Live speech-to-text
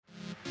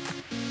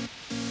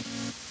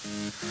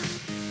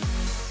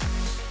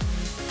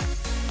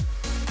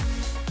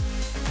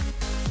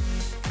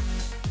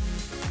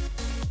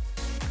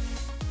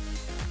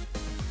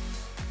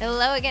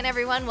Hello again,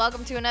 everyone.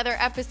 Welcome to another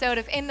episode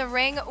of In the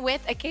Ring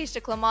with Acacia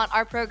Clement.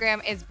 Our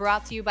program is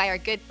brought to you by our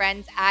good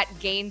friends at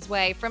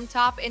Gainesway. From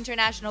top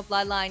international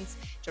bloodlines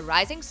to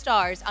rising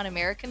stars on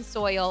American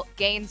soil,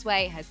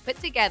 Gainesway has put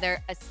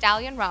together a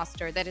stallion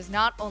roster that is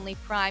not only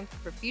primed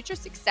for future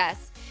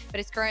success, but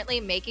is currently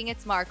making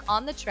its mark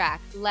on the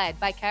track, led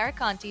by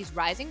Caraconti's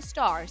rising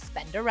star,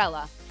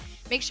 Spenderella.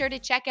 Make sure to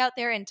check out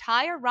their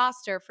entire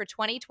roster for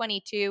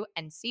 2022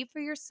 and see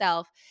for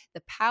yourself the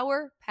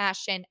power,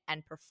 passion,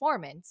 and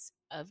performance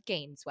of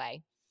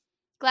Gainesway.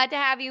 Glad to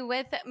have you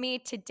with me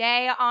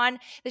today on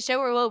the show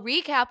where we'll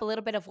recap a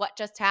little bit of what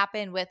just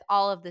happened with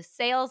all of the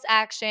sales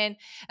action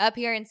up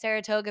here in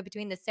Saratoga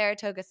between the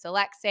Saratoga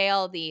Select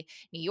Sale, the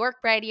New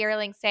York Bred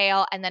Yearling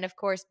Sale, and then, of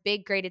course,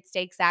 big graded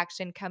stakes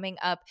action coming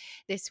up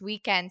this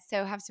weekend.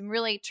 So have some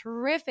really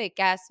terrific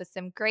guests with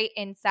some great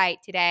insight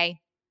today.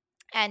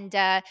 And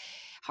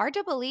hard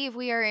to believe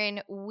we are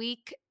in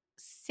week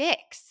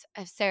 6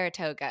 of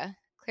Saratoga.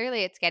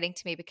 Clearly, it's getting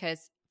to me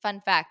because, fun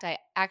fact, I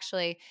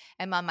actually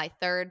am on my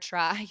third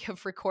try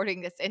of recording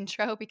this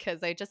intro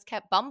because I just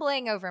kept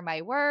bumbling over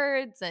my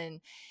words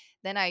and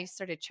then I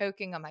started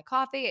choking on my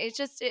coffee.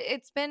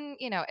 It's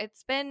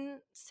been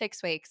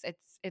 6 weeks.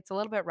 It's a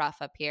little bit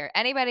rough up here.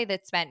 Anybody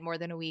that spent more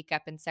than a week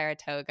up in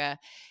Saratoga,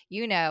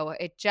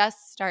 it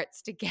just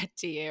starts to get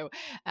to you.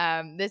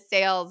 The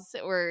sales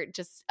were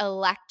just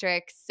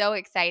electric, so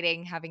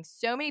exciting, having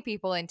so many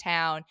people in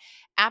town,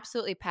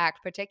 absolutely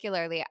packed,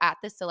 particularly at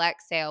the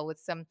Select Sale with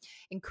some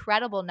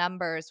incredible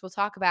numbers. We'll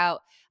talk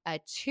about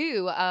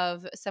 2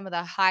 of some of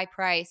the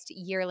high-priced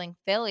yearling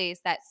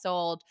fillies that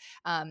sold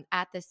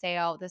at the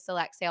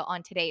Select Sale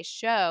on today's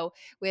show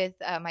with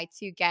my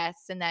 2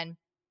 guests. And then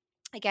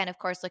again, of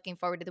course, looking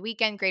forward to the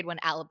weekend. Grade 1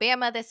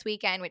 Alabama this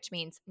weekend, which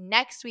means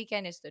next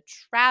weekend is the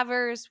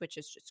Travers, which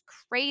is just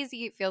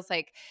crazy. It feels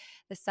like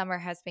the summer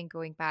has been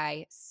going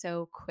by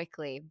so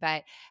quickly.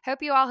 But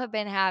hope you all have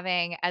been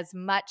having as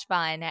much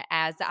fun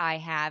as I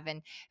have,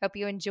 and hope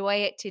you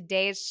enjoy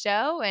today's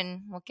show.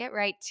 And we'll get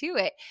right to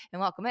it and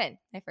welcome in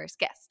my first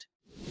guest.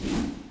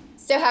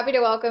 So happy to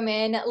welcome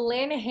in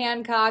Lynn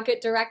Hancock,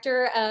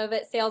 Director of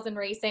Sales and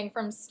Racing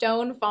from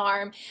Stone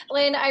Farm.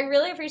 Lynn, I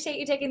really appreciate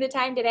you taking the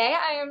time today.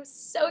 I am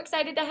so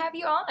excited to have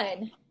you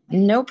on.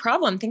 No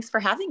problem. Thanks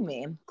for having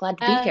me. Glad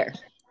to be here.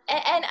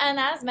 And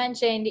as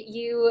mentioned,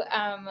 you,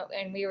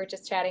 and we were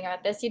just chatting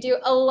about this, you do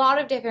a lot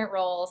of different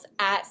roles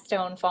at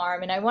Stone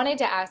Farm. And I wanted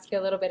to ask you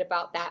a little bit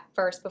about that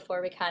first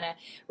before we kind of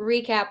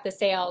recap the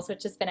sales,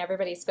 which has been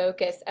everybody's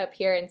focus up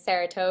here in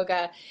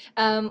Saratoga.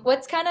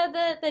 What's kind of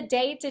the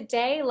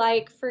day-to-day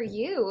like for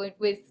you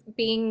with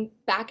being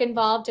back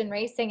involved in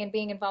racing and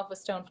being involved with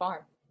Stone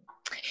Farm?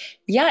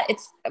 Yeah,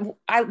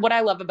 what I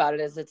love about it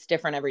is it's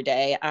different every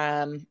day.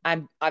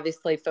 I'm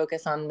obviously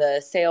focused on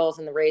the sales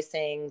and the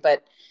racing,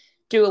 but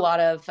do a lot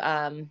of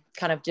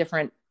kind of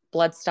different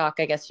bloodstock,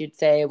 I guess you'd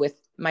say, with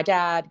my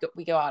dad.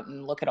 We go out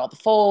and look at all the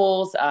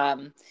foals.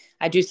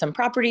 I do some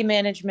property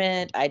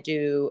management. I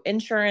do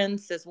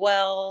insurance as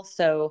well.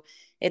 So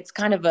it's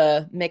kind of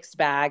a mixed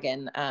bag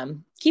and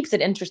keeps it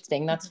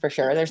interesting, that's for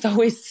sure. There's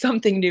always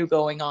something new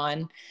going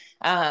on.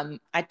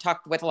 I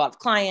talk with a lot of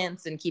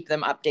clients and keep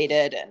them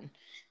updated. And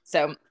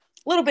so a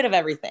little bit of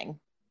everything.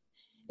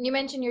 You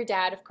mentioned your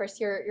dad. Of course,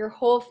 your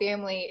whole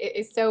family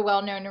is so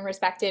well known and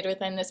respected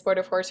within the sport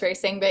of horse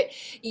racing, but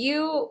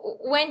you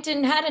went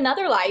and had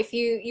another life.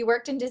 You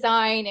worked in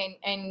design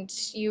and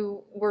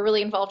you were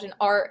really involved in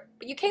art,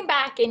 but you came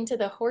back into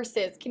the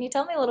horses. Can you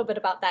tell me a little bit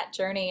about that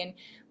journey and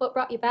what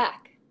brought you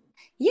back?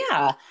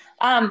 Yeah.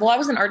 Well, I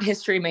was an art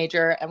history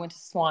major. I went to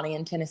Sewanee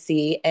in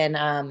Tennessee,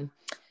 and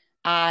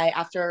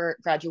after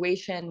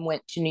graduation,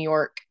 went to New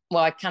York.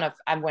 Well,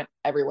 I went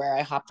everywhere.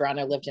 I hopped around.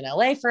 I lived in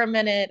LA for a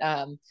minute,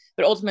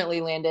 but ultimately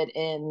landed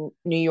in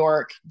New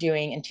York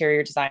doing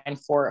interior design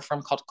for a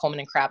firm called Coleman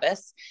and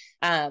Kravis,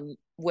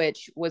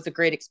 which was a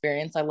great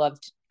experience. I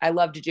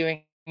loved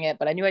doing it,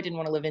 but I knew I didn't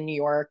want to live in New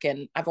York,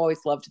 and I've always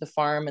loved the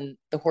farm and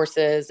the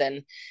horses,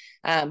 and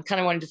kind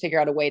of wanted to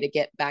figure out a way to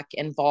get back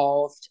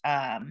involved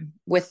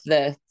with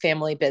the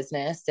family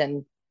business.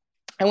 And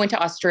I went to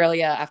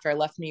Australia after I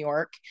left New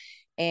York,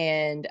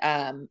 and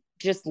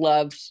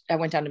I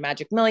went down to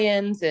Magic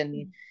Millions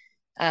and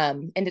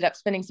ended up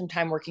spending some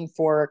time working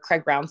for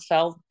Craig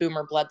Brownsfeld,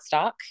 Boomer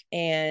Bloodstock.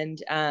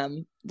 And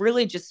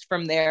really just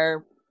from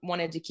there,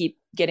 wanted to keep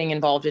getting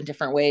involved in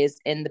different ways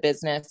in the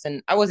business.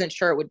 And I wasn't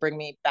sure it would bring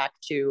me back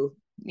to,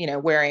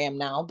 where I am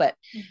now, but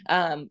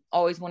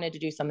always wanted to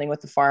do something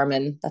with the farm.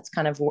 And that's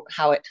kind of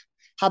how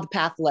the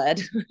path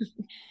led.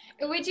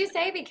 Would you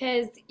say,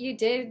 because you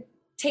did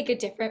take a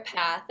different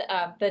path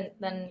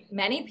than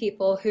many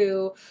people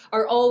who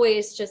are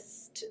always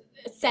just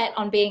set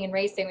on being in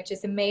racing, which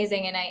is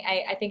amazing. And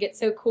I think it's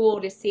so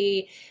cool to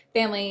see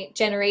family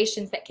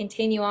generations that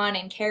continue on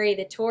and carry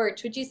the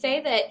torch. Would you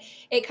say that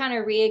it kind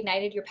of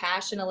reignited your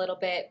passion a little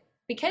bit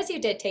because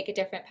you did take a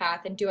different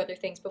path and do other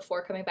things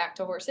before coming back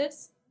to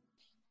horses?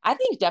 I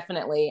think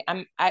definitely.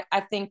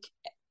 I think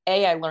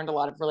I learned a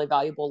lot of really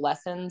valuable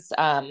lessons.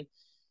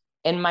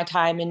 in my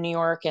time in New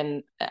York.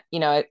 And,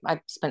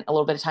 I spent a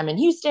little bit of time in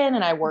Houston,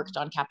 and I worked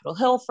on Capitol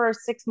Hill for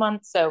 6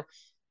 months. So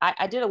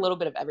I did a little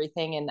bit of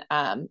everything. And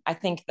I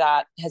think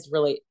that has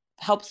really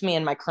helped me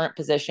in my current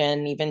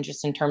position, even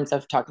just in terms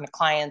of talking to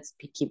clients,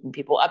 keeping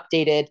people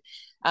updated.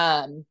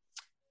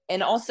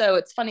 And also,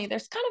 it's funny,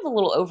 there's kind of a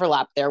little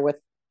overlap there with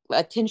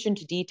attention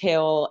to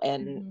detail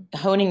and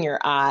honing your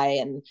eye.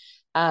 And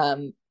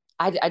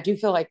I do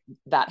feel like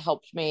that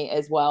helped me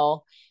as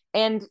well.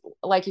 And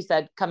like you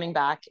said, coming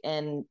back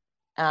and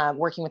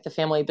working with the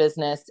family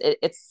business,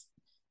 it's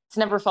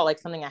never felt like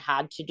something I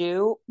had to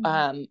do,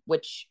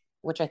 which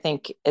I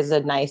think is a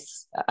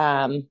nice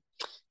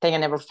thing. I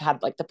never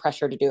had like the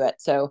pressure to do it.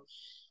 So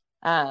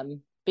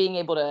being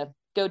able to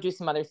go do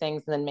some other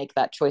things and then make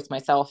that choice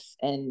myself,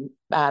 and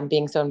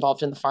being so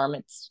involved in the farm,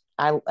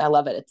 I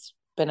love it. It's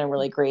been a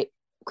really great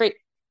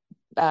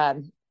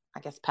I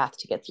guess path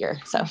to get here.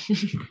 So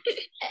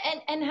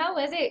and how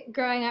was it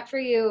growing up for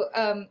you?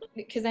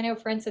 Because I know,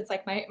 for instance,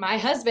 like my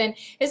husband,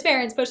 his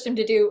parents pushed him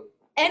to do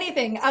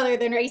anything other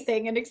than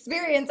racing and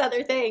experience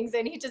other things,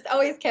 and he just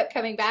always kept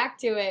coming back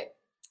to it.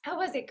 How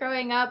was it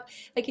growing up?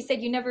 Like you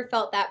said, you never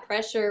felt that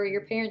pressure, or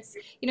your parents,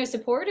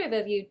 supportive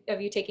of you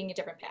taking a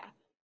different path.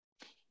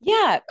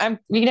 Yeah,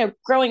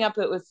 growing up,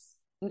 it was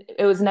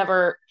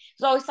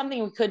always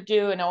something we could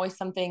do, and always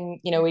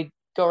something, we'd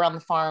go around the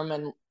farm,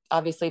 and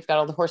obviously you've got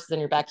all the horses in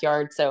your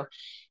backyard. So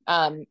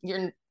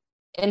you're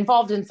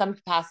involved in some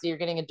capacity, you're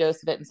getting a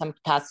dose of it in some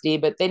capacity,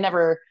 but they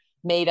never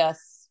made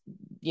us,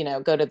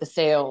 go to the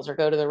sales or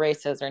go to the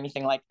races or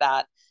anything like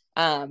that.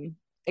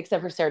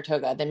 Except for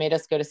Saratoga. They made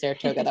us go to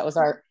Saratoga. That was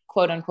our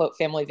quote unquote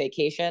family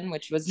vacation,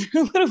 which was a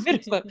little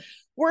bit of a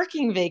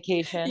working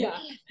vacation. Yeah.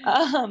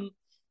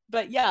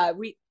 But yeah,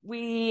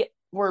 we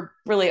were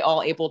really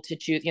all able to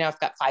choose. I've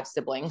got 5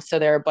 siblings, so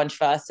there are a bunch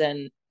of us,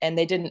 and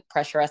they didn't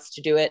pressure us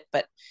to do it.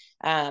 But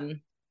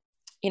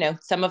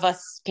some of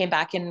us came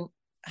back and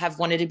have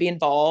wanted to be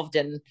involved,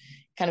 and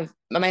kind of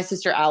my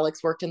sister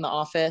Alex worked in the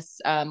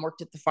office,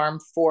 worked at the farm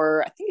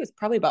for, I think it was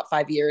probably about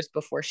 5 years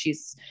before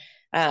she's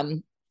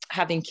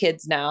having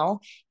kids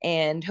now,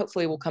 and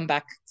hopefully we'll come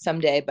back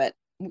someday. But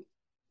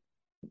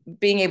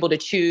being able to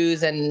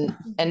choose and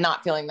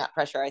not feeling that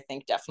pressure, I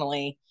think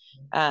definitely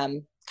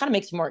kind of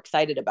makes you more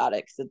excited about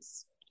it,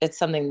 because it's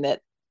something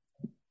that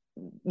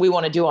we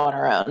want to do on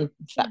our own,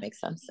 if that makes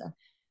sense. So.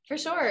 For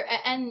sure.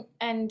 And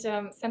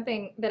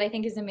something that I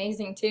think is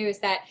amazing too is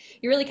that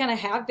you really kind of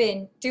have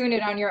been doing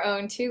it on your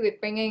own too,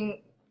 with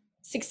bringing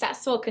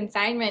successful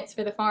consignments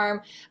for the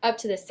farm up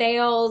to the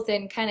sales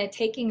and kind of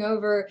taking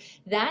over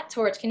that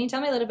torch. Can you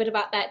tell me a little bit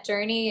about that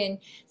journey and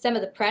some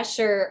of the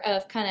pressure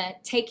of kind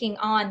of taking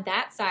on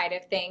that side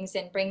of things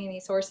and bringing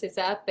these horses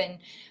up and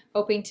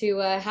hoping to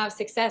have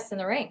success in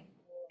the ring?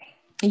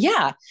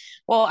 Yeah.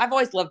 Well, I've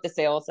always loved the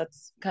sales.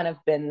 That's kind of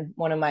been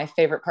one of my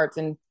favorite parts.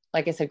 And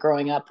like I said,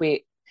 growing up,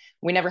 we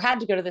never had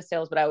to go to the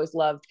sales, but I always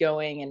loved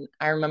going. And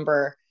I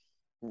remember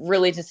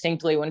really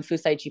distinctly when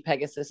Fusaichi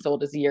Pegasus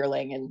sold as a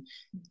yearling, and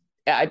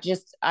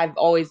I've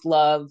always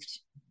loved,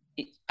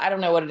 I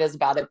don't know what it is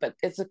about it, but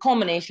it's a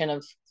culmination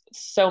of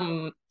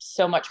so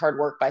much hard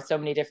work by so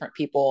many different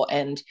people.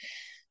 And,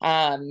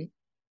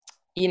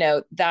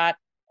 that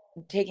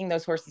taking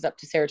those horses up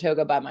to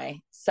Saratoga by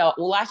myself.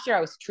 Well, last year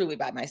I was truly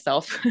by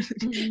myself.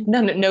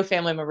 No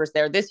family members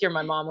there. This year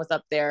my mom was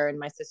up there and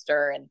my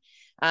sister,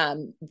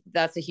 and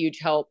that's a huge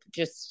help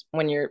just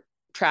when you're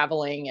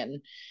traveling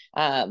and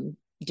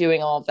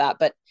doing all of that.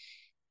 But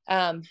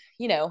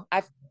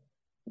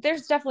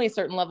there's definitely a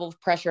certain level of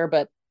pressure,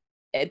 but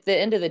at the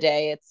end of the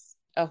day, it's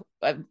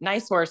a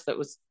nice horse that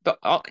was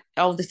all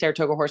of the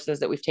Saratoga horses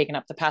that we've taken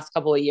up the past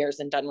couple of years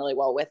and done really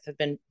well with have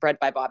been bred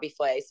by Bobby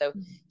Flay. So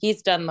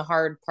he's done the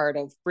hard part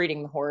of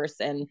breeding the horse,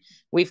 and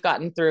we've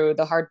gotten through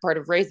the hard part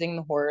of raising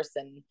the horse.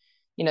 And,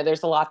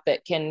 there's a lot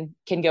that can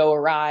go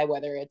awry,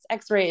 whether it's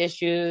x-ray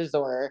issues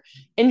or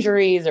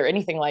injuries or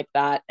anything like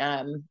that.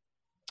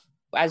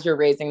 As you're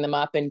raising them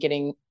up and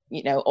getting,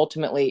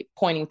 ultimately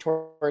pointing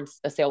towards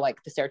a sale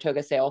like the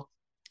Saratoga sale,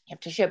 you have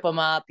to ship them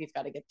up. You've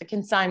got to get the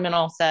consignment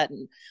all set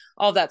and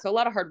all that. So a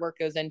lot of hard work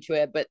goes into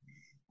it, but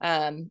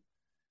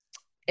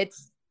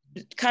it's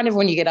kind of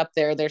when you get up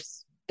there,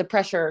 there's the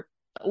pressure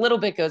a little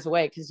bit goes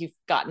away because you've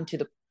gotten to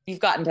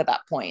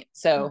that point.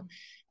 So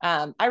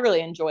I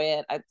really enjoy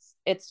it.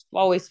 It's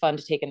always fun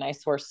to take a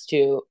nice horse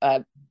to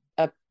a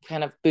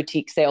kind of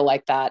boutique sale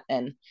like that.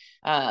 And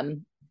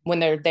when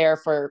they're there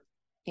for,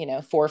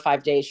 4 or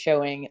 5 days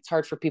showing, it's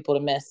hard for people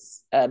to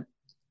miss a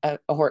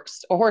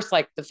horse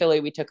like the filly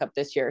we took up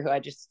this year, who I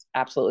just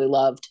absolutely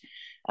loved.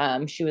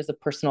 She was a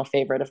personal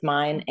favorite of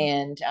mine,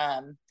 and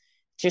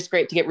just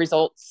great to get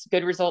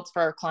good results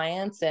for our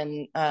clients.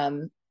 And I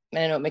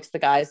know it makes the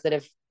guys that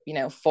have,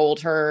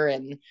 foaled her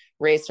and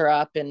raised her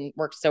up and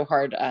worked so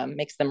hard,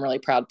 makes them really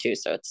proud too.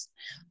 So it's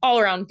all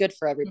around good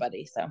for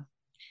everybody. So.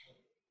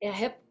 Yeah,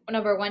 hip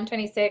number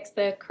 126,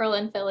 the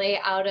Curlin filly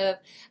out of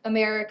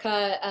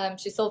America.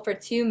 She sold for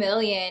 $2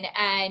 million,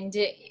 and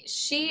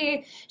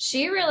she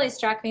really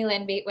struck me,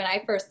 Lynn, when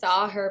I first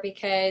saw her,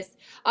 because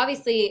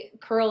obviously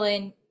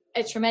Curlin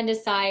a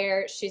tremendous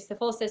sire. She's the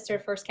full sister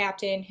of First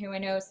Captain, who I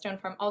know Stone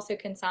Farm also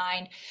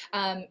consigned.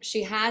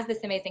 She has this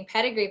amazing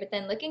pedigree, but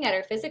then looking at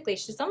her physically,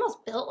 she's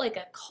almost built like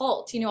a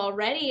colt. You know,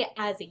 already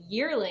as a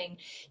yearling,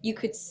 you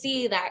could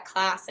see that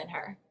class in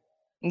her.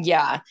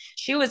 Yeah,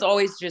 she was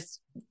always just,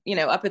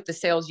 up at the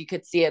sales, you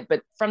could see it.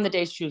 But from the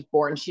day she was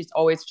born, she's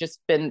always just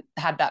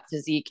had that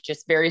physique,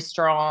 just very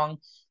strong.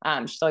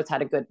 She's always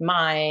had a good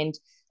mind.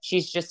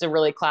 She's just a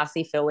really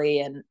classy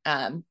filly.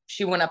 And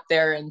she went up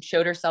there and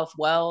showed herself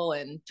well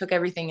and took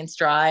everything in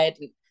stride.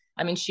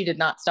 I mean, she did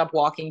not stop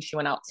walking. She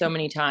went out so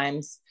many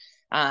times,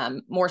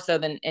 more so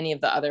than any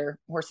of the other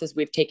horses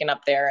we've taken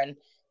up there.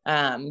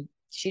 And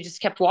she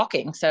just kept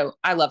walking. So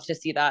I love to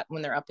see that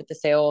when they're up at the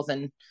sales,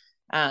 and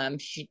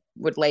she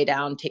would lay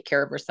down, take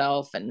care of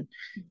herself, and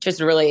just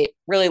really,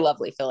 really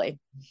lovely filly.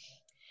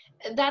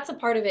 That's a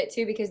part of it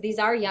too, because these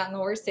are young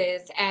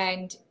horses,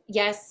 and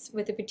yes,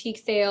 with the boutique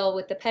sale,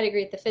 with the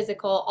pedigree, the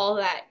physical, all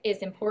that is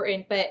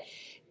important, but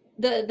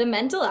the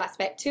mental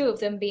aspect too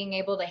of them being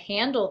able to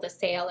handle the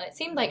sale, and it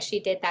seemed like she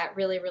did that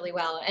really, really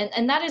well,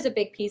 and that is a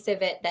big piece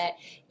of it that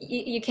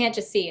you can't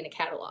just see in a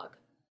catalog.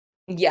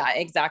 Yeah,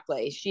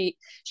 exactly. She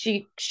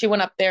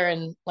went up there,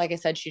 and like I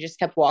said, she just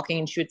kept walking,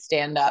 and she would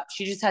stand up.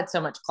 She just had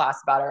so much class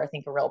about her. I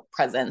think a real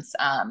presence.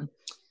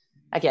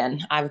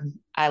 Again, I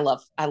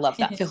love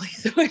that filly.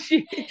 So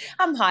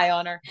I'm high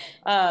on her.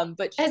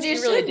 But as you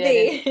she really should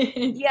did.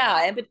 be.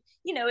 Yeah, but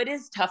it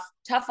is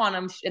tough on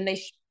them, and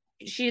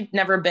she'd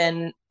never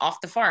been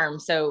off the farm,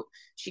 so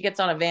she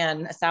gets on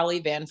a Sally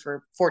van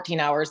for 14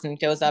 hours and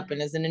goes up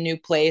and is in a new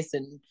place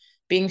and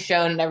being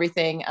shown and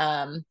everything.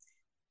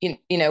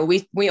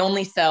 We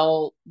only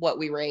sell what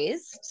we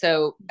raise.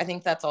 So I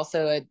think that's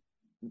also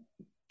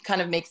kind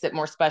of makes it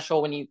more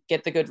special when you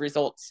get the good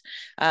results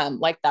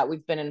like that.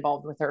 We've been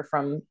involved with her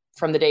from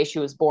the day she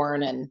was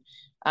born. And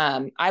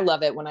I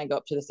love it when I go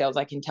up to the sales.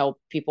 I can tell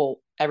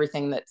people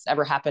everything that's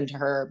ever happened to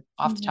her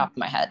off the top of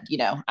my head.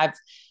 I've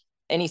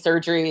any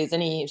surgeries,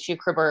 any she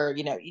cribber,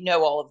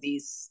 all of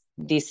these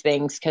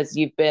things because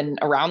you've been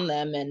around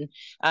them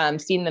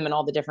and seen them in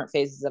all the different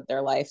phases of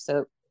their life.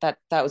 So that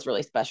was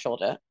really special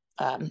to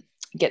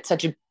get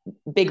such a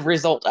big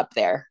result up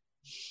there.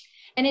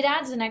 And it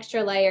adds an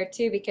extra layer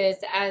too, because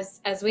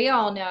as we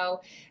all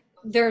know,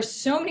 there's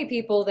so many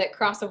people that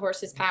cross a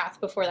horse's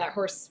path before that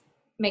horse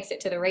makes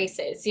it to the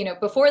races,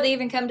 before they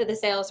even come to the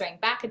sales ring,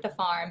 back at the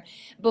farm,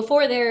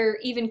 before they're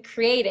even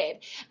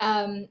created.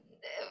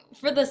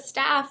 For the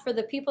staff, for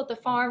the people at the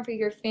farm, for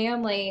your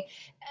family,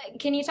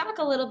 can you talk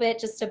a little bit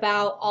just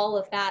about all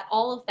of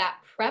that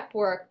prep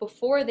work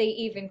before they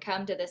even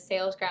come to the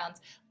sales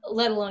grounds,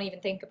 let alone even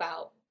think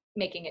about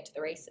making it to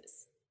the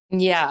races?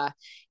 Yeah.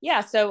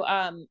 So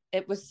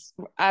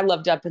I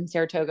loved up in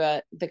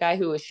Saratoga, the guy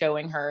who was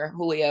showing her,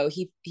 Julio,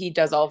 he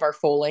does all of our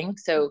foaling.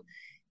 So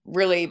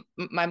really,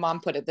 my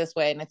mom put it this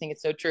way, and I think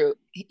it's so true.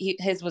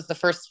 His was the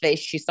first face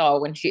she saw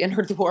when she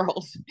entered the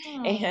world.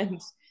 Aww.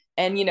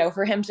 And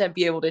for him to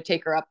be able to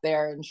take her up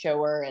there and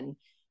show her and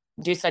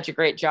do such a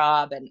great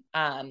job.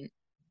 And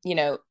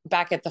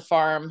back at the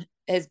farm,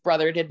 his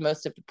brother did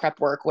most of the prep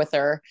work with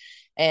her.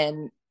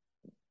 And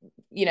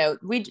we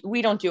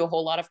don't do a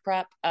whole lot of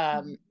prep.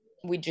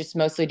 We just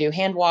mostly do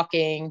hand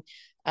walking.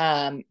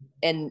 And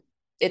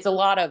it's a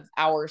lot of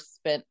hours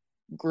spent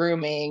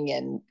grooming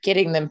and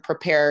getting them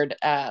prepared.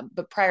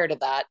 But prior to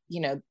that,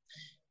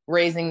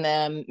 raising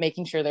them,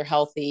 making sure they're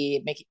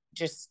healthy,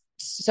 just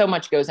so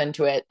much goes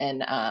into it.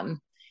 And,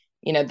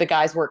 the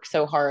guys work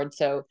so hard.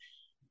 So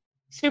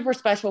super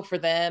special for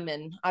them.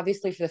 And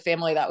obviously for the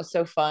family, that was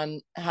so fun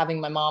having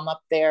my mom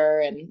up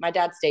there, and my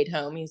dad stayed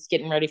home. He's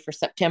getting ready for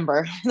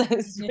September.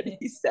 That's what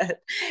he said.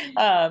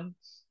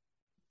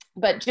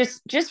 But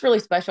just really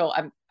special.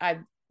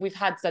 We've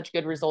had such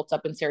good results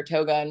up in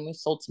Saratoga, and we've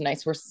sold some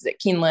nice horses at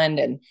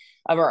Keeneland and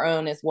of our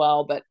own as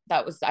well. But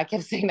I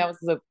kept saying that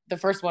was the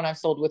first one I've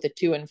sold with a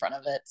 2 in front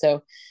of it.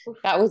 So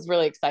that was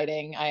really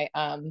exciting. I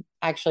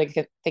actually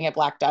think I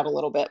blacked out a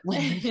little bit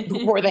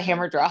before the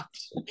hammer dropped.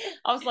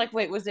 I was like,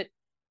 wait, was it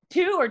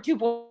 2 or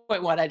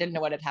 2.1? I didn't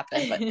know what had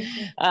happened,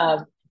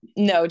 but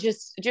no,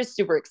 just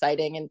super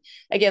exciting. And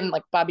again,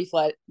 like Bobby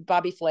Flay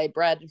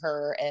bred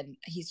her, and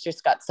he's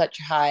just got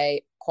such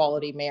high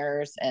quality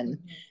mares, and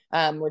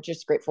we're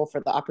just grateful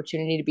for the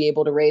opportunity to be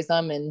able to raise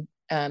them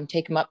and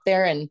take him up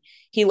there. And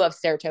he loves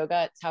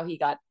Saratoga. It's how he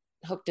got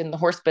hooked in the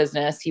horse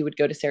business. He would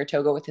go to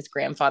Saratoga with his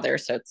grandfather,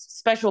 so it's a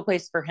special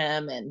place for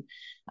him,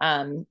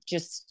 and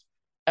just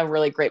a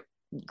really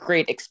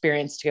great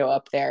experience to go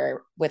up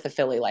there with a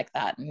filly like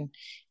that and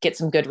get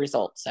some good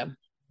results. So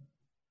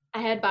I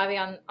had Bobby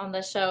on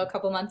the show a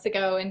couple months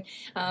ago, and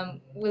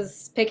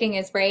was picking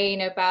his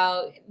brain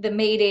about the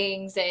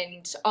matings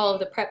and all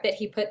of the prep that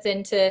he puts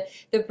into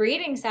the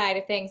breeding side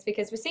of things,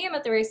 because we see him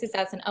at the races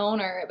as an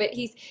owner, but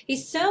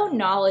he's so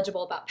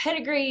knowledgeable about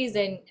pedigrees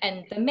and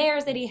the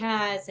mares that he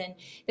has, and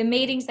the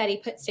matings that he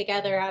puts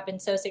together have been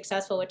so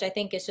successful, which I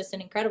think is just an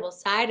incredible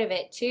side of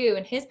it too,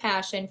 and his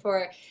passion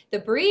for the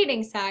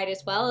breeding side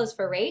as well as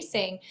for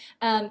racing.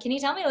 Can you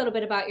tell me a little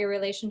bit about your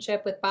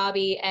relationship with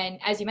Bobby? And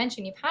as you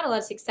mentioned, you've had a lot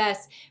of success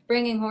success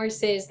bringing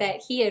horses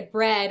that he had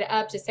bred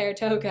up to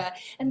Saratoga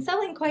and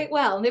selling quite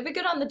well. And they've been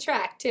good on the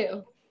track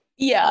too.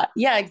 Yeah,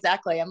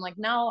 exactly. I'm like,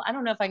 no, I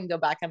don't know if I can go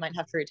back. I might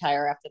have to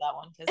retire after that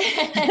one because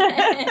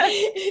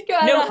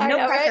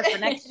no pressure for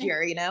next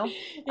year, you know.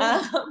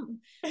 Yeah.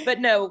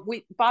 But no,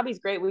 Bobby's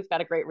great. We've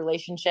got a great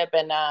relationship,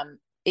 and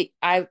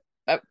I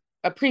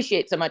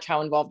appreciate so much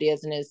how involved he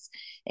is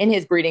in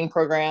his breeding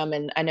program,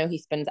 and I know he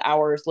spends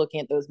hours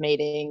looking at those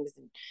matings.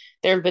 And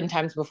there have been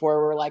times before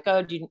where we're like,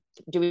 oh, do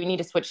we need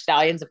to switch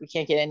stallions if we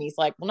can't get in? He's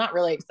like, well, not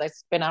really, because I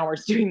spend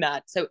hours doing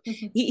that. So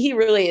he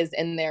really is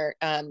in there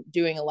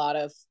doing a lot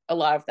of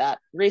that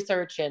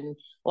research and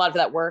a lot of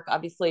that work.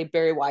 Obviously,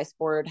 Barry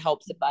Weisford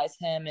helps advise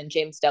him, and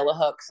James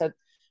Delahook. So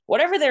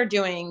whatever they're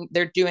doing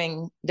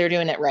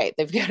it right.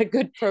 They've got a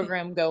good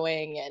program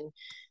going,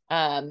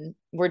 and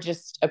we're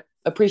just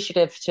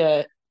appreciative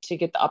to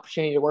get the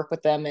opportunity to work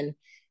with them. And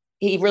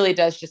he really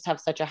does just have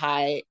such a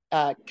high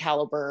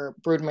caliber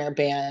broodmare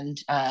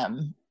band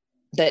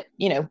that,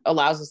 you know,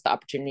 allows us the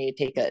opportunity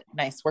to take a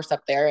nice horse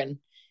up there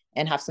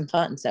and have some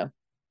fun. So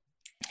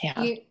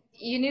yeah.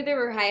 You knew there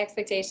were high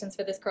expectations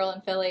for this girl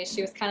in Philly.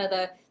 She was kind of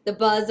the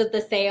buzz of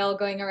the sale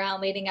going around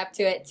leading up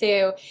to it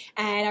too.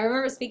 And I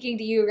remember speaking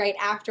to you right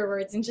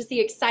afterwards, and just the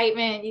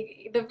excitement,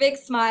 the big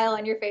smile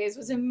on your face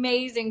was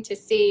amazing to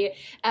see.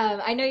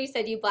 I know you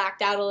said you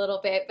blacked out a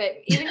little bit, but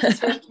even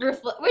just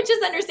which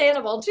is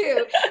understandable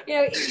too. You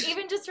know,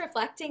 even just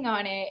reflecting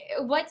on it,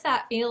 what's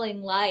that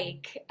feeling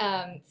like?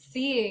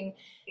 Seeing,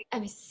 I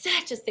mean,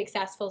 such a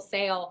successful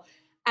sale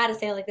at a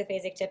sale like the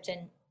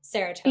Fasig-Tipton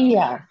Saratoga.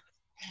 Yeah.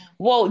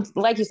 Well,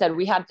 like you said,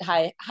 we had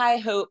high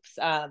hopes.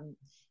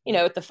 You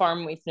know, at the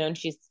farm, we've known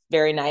she's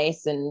very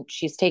nice and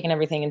she's taken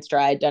everything in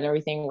stride, done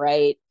everything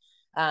right.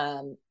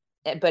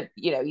 But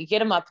you know, you get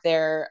them up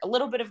there, a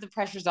little bit of the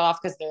pressure's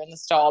off because they're in the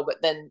stall, but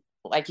then,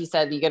 like you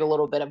said, you get a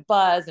little bit of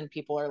buzz and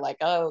people are like,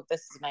 oh,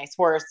 this is a nice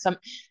horse. I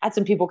had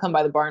some people come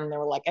by the barn and they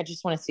were like, I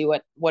just want to see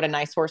what a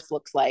nice horse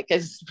looks like,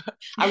 because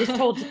I was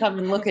told to come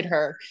and look at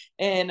her.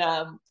 And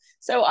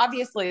so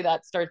obviously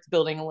that starts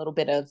building a little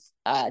bit of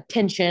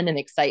tension and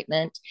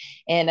excitement.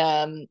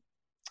 And,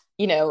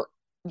 you know,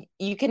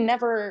 you can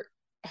never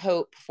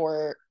hope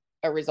for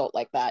a result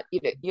like that.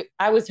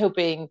 I was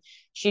hoping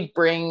she'd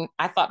bring,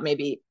 I thought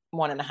maybe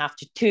 1.5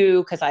 to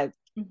 2, because I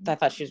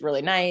thought she was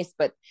really nice,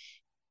 but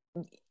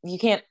you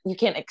can't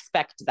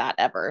expect that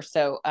ever.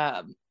 So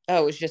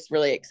it was just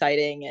really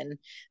exciting and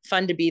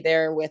fun to be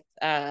there with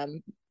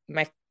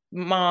my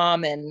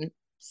mom and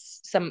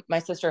my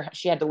sister.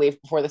 She had to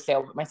leave before the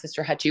sale, but my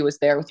sister Hutchie was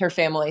there with her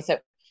family. So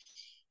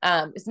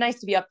it's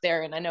nice to be up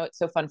there. And I know it's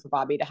so fun for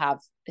Bobby to have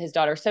his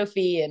daughter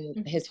Sophie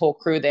and his whole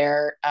crew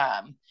there.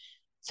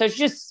 So it's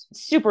just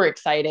super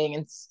exciting.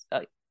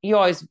 And you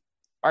always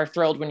are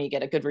thrilled when you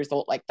get a good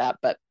result like that.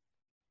 But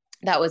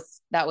that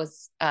was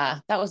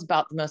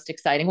about the most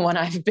exciting one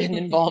I've been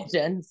involved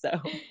in.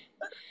 So,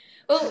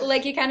 well,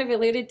 like you kind of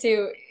alluded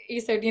to, you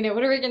said, you know,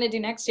 what are we going to do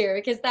next year?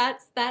 Because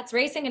that's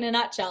racing in a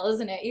nutshell,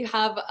 isn't it? You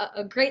have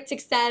a great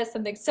success,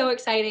 something so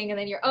exciting, and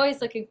then you're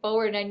always looking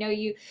forward. And I know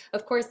you,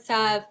 of course,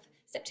 have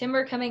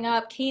September coming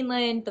up,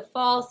 Keeneland, the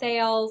fall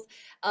sales,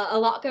 a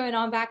lot going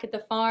on back at the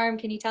farm.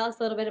 Can you tell us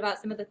a little bit about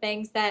some of the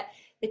things that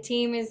the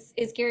team is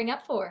gearing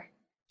up for?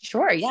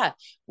 Sure. Yeah.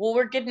 Well,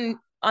 we're getting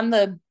on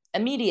the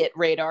immediate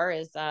radar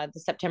is the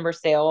September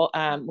sale.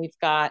 We've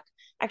got,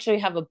 actually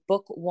have a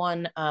book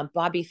one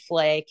Bobby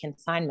Flay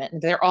consignment,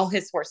 and they're all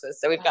his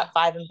horses. So we've got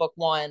 5 in book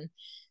one.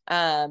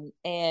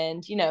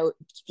 And, you know,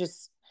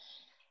 just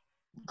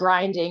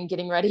grinding,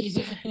 getting ready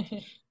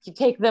to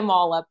take them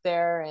all up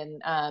there.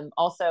 And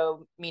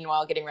also,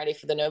 meanwhile, getting ready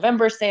for the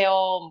November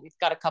sale. We've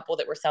got a couple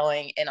that we're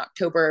selling in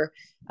October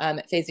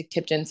at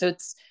Fasig-Tipton. So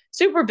it's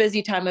super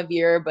busy time of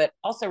year, but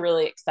also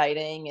really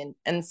exciting.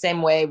 And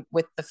same way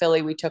with the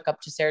filly we took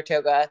up to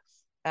Saratoga.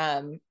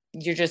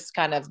 You're just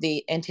kind of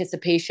the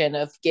anticipation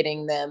of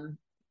getting them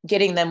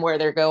where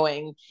they're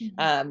going.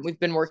 We've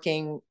been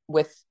working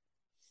with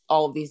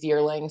all of these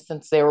yearlings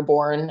since they were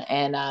born,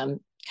 and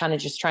kind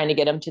of just trying to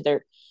get them to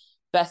their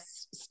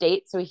best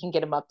state so we can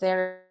get them up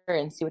there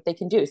and see what they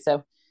can do.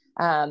 So,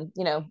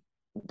 you know,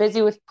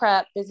 busy with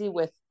prep, busy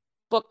with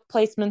book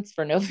placements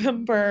for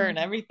November and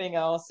everything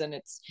else. And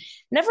it's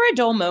never a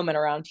dull moment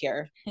around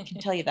here. I can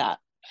tell you that.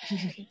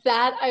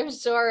 That I'm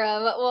sure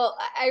of. Well,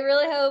 I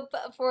really hope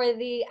for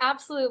the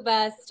absolute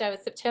best of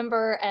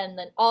September and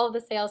then all of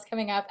the sales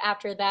coming up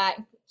after that.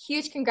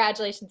 Huge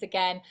congratulations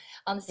again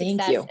on the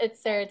success at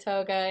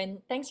Saratoga, and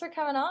thanks for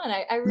coming on.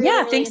 I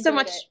really thanks so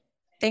much.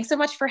 Thanks so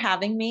much for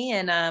having me,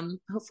 and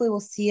hopefully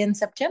we'll see you in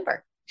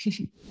September.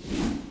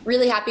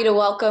 Really happy to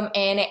welcome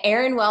in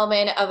Aaron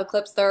Wellman of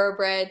Eclipse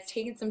Thoroughbreds,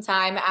 taking some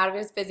time out of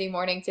his busy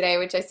morning today,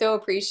 which I so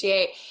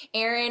appreciate.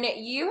 Aaron,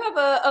 you have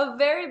a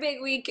very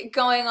big week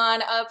going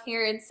on up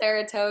here in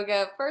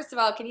Saratoga. First of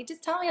all, can you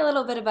just tell me a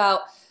little bit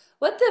about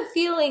what the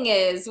feeling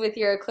is with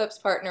your Eclipse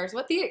partners,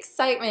 what the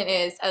excitement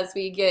is as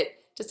we get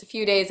just a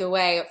few days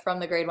away from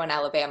the Grade 1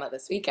 Alabama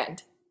this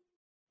weekend?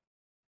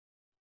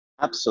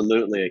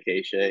 Absolutely,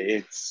 Acacia.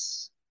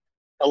 It's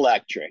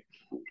electric.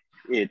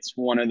 It's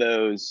one of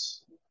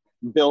those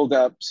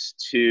buildups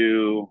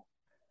to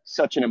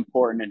such an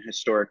important and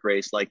historic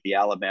race like the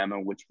Alabama,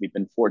 which we've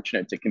been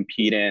fortunate to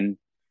compete in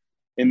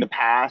the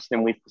past,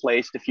 and we've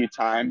placed a few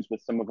times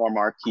with some of our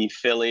marquee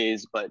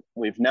fillies, but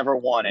we've never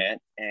won it.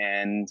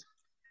 And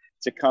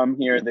to come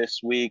here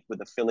this week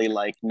with a filly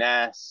like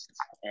Nest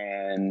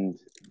and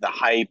the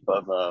hype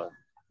of a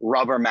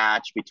rubber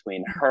match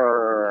between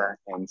her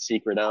and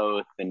Secret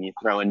Oath, and you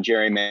throw in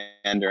Gerrymander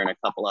and a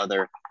couple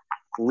other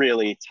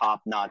really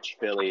top-notch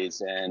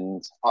fillies,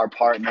 and our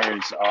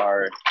partners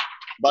are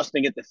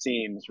busting at the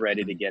seams,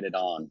 ready to get it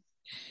on.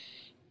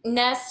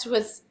 Nest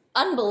was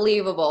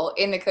unbelievable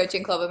in the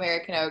Coaching Club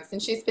American Oaks,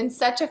 and she's been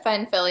such a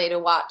fun filly to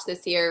watch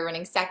this year,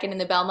 running second in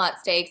the Belmont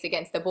Stakes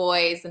against the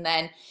boys, and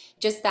then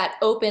just that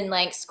open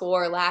length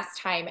score last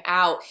time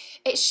out.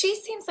 She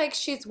seems like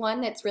she's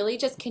one that's really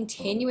just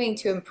continuing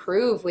to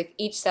improve with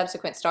each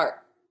subsequent start.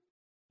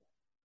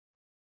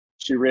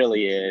 She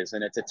really is,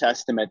 and it's a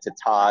testament to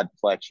Todd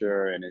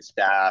Pletcher and his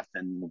staff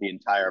and the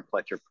entire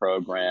Pletcher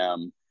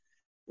program,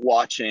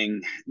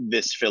 watching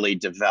this filly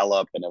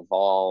develop and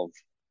evolve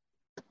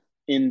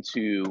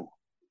into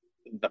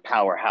the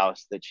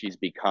powerhouse that she's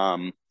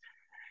become,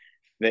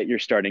 that you're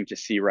starting to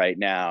see right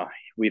now.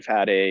 We've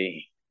had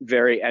a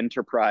very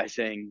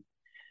enterprising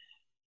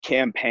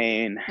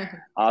campaign.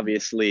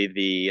 Obviously,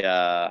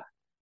 the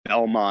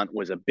Belmont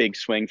was a big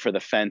swing for the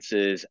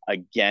fences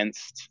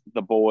against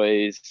the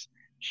boys.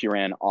 She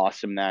ran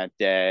awesome that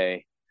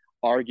day.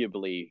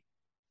 Arguably,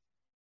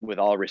 with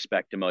all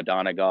respect to Mo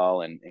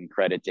Donegal and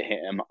credit to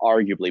him,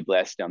 arguably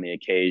blessed on the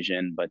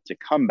occasion, but to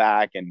come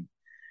back and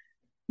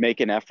make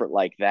an effort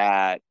like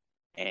that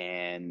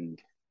and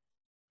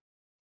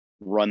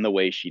run the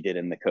way she did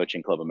in the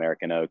Coaching Club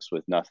American Oaks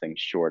was nothing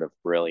short of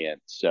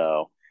brilliant.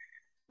 So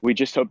we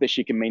just hope that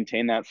she can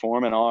maintain that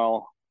form, and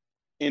all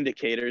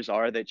indicators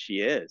are that she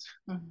is.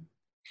 Mm-hmm.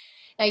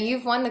 Now,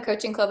 you've won the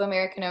Coaching Club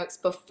American Oaks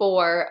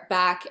before,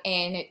 back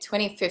in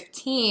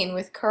 2015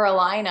 with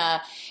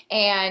Carolina.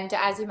 And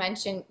as you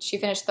mentioned, she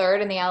finished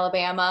third in the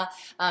Alabama.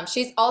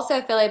 She's also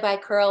affiliated by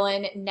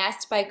Curlin,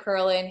 Nest by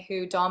Curlin,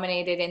 who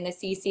dominated in the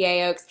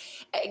CCA Oaks.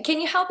 Can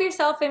you help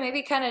yourself in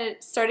maybe kind of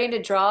starting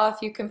to draw a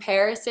few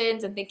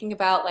comparisons and thinking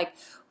about, like,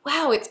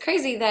 wow, it's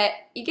crazy that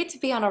you get to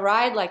be on a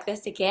ride like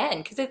this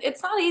again, because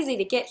it's not easy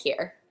to get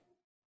here.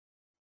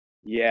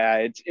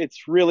 Yeah,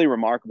 it's really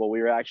remarkable.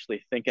 We were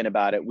actually thinking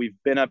about it. We've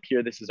been up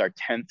here. This is our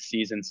 10th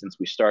season since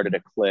we started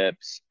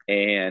Eclipse.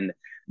 And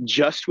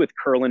just with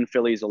Curlin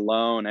fillies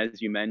alone,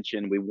 as you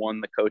mentioned, we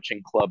won the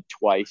Coaching Club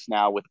twice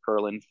now with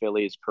Curlin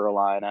fillies,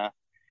 Carolina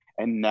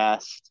and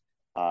Nest.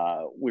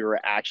 We were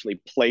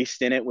actually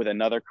placed in it with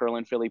another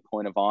Curlin filly,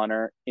 Point of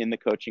Honor, in the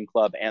Coaching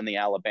Club and the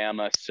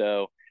Alabama.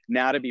 So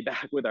now to be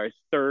back with our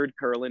third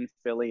Curlin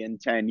filly in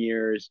 10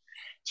 years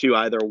to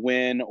either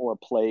win or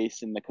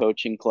place in the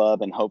Coaching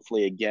Club and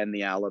hopefully again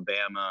the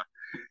Alabama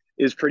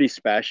is pretty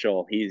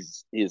special.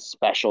 He's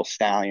special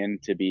stallion,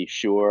 to be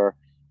sure.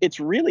 It's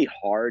really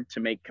hard to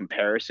make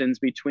comparisons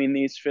between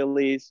these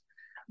fillies.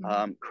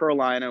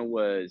 Carolina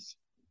was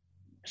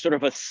sort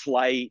of a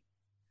slight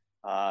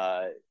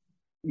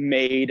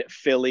made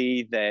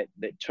filly that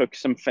took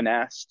some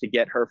finesse to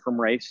get her from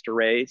race to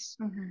race.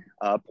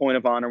 Point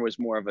of Honor was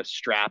more of a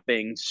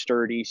strapping,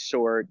 sturdy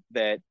sort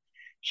that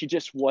she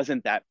just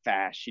wasn't that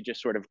fast. She just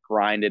sort of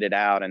grinded it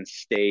out and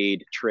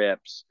stayed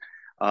trips.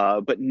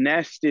 But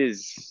Nest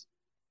is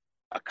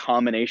a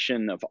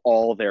combination of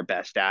all their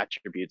best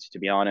attributes, to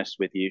be honest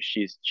with you.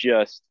 She's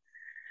just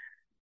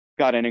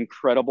got an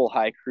incredible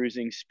high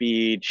cruising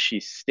speed. She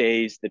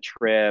stays the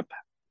trip,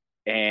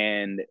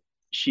 and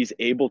she's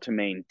able to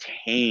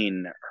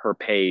maintain her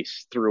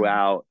pace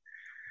throughout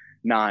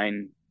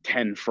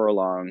 9-10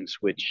 furlongs,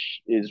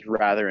 which is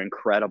rather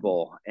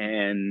incredible.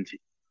 And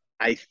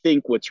I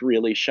think what's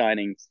really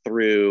shining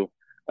through,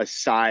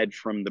 aside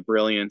from the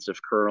brilliance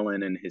of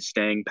Curlin and his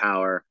staying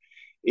power,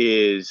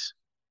 is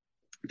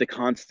the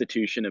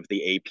constitution of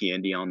the AP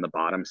Indy on the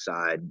bottom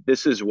side.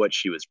 This is what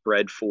she was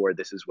bred for.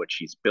 This is what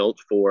she's built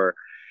for.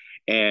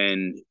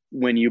 And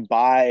when you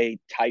buy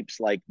types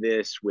like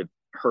this with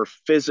her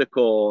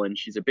physical, and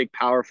she's a big,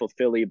 powerful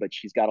filly, but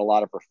she's got a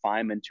lot of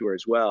refinement to her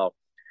as well.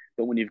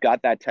 But when you've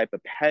got that type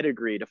of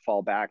pedigree to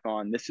fall back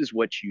on, this is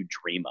what you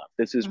dream of.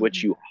 This is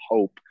what you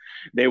hope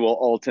they will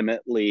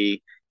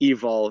ultimately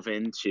evolve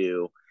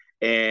into.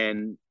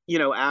 And, you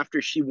know,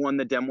 after she won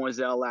the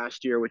Demoiselle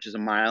last year, which is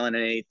 1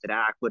 1/8 at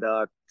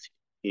Aqueduct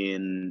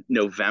in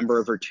November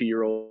of her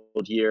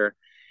 2-year-old year,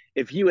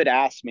 if you had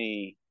asked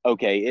me,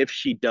 okay, if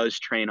she does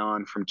train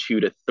on from 2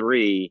 to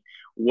 3,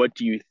 what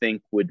do you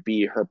think would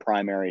be her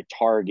primary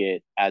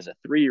target as a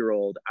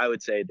 3-year-old? I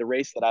would say the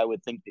race that I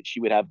would think that she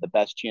would have the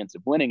best chance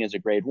of winning as a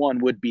grade 1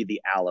 would be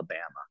the Alabama.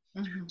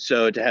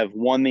 So to have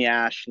won the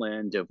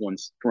Ashland, to have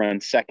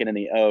run second in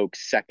the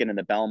Oaks, second in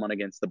the Belmont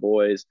against the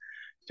boys,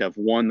 to have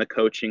won the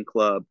Coaching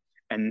Club,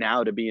 and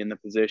now to be in the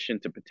position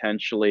to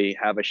potentially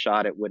have a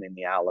shot at winning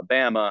the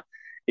Alabama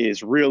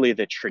is really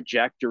the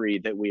trajectory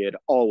that we had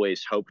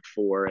always hoped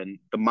for. And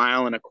the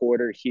 1.25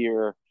 miles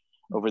here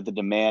over the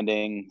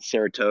demanding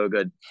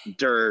Saratoga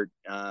dirt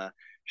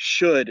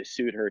should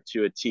suit her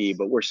to a T,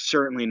 but we're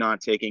certainly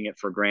not taking it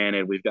for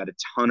granted. We've got a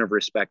ton of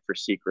respect for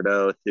Secret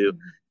Oath, who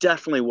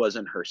definitely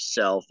wasn't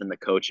herself in the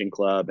coaching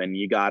club. And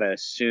you got to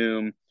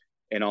assume,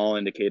 and all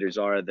indicators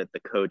are, that the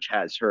coach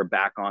has her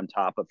back on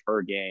top of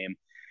her game.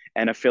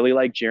 And a filly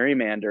like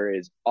Gerrymander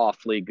is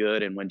awfully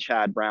good. And when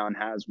Chad Brown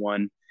has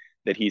one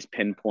that he's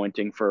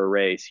pinpointing for a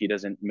race, he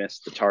doesn't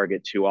miss the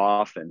target too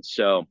often.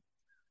 So,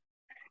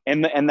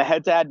 and the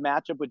head-to-head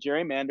matchup with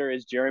Gerrymander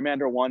is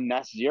Gerrymander 1,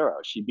 Nest 0.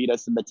 She beat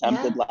us in the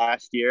Tempted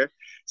last year.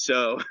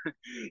 So,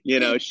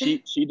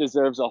 she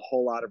deserves a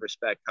whole lot of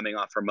respect coming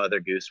off her Mother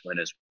Goose win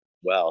as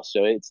well.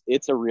 So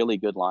it's a really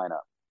good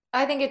lineup.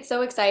 I think it's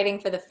so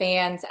exciting for the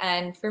fans.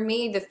 And for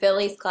me, the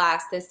Fillies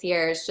class this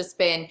year has just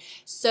been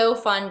so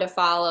fun to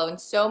follow and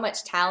so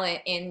much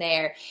talent in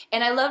there.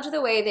 And I loved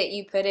the way that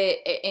you put it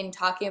in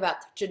talking about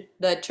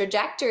the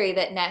trajectory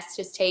that Nest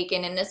has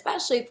taken, and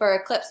especially for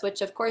Eclipse,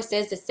 which of course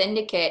is a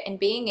syndicate, and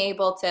being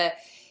able to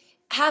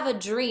have a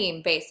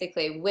dream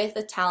basically with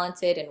a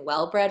talented and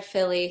well-bred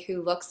filly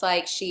who looks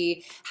like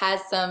she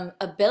has some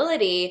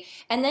ability,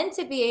 and then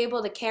to be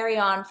able to carry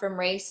on from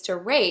race to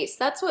race.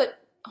 That's what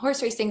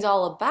horse racing's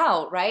all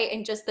about, right?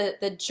 And just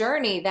the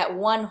journey that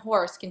one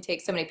horse can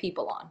take so many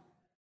people on.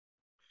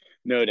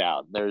 No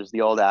doubt. There's the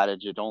old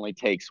adage, it only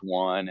takes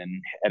one.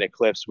 And at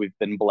Eclipse, we've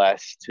been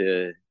blessed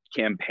to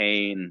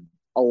campaign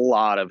a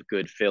lot of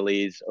good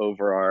fillies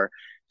over our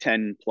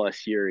 10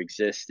 plus year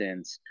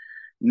existence.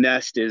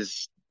 Nest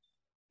is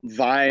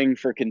vying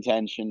for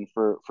contention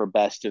for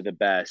best of the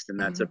best, and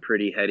that's a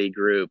pretty heady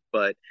group.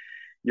 But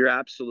you're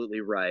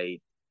absolutely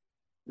right.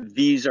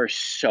 These are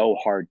so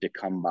hard to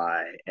come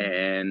by,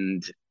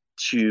 and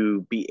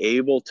to be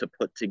able to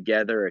put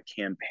together a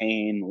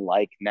campaign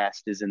like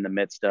Nest is in the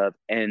midst of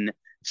and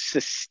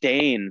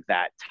sustain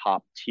that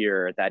top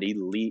tier, that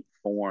elite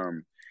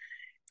form,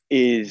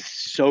 is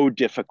so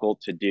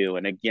difficult to do.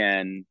 And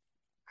again,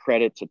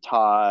 credit to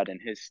Todd and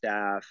his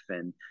staff,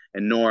 and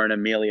Nora and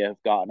Amelia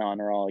have gotten on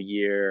her all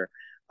year.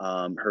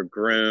 Her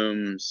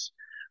grooms,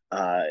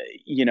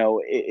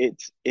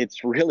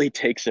 it's really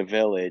takes a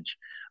village.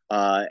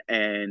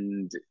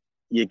 And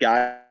you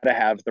got to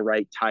have the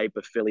right type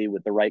of filly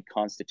with the right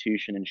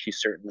constitution, and she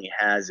certainly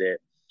has it.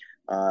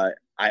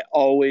 I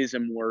always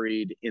am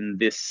worried in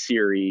this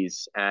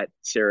series at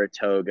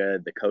Saratoga,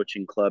 the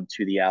coaching club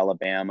to the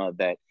Alabama,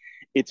 that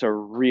it's a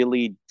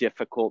really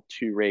difficult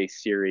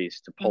 2-race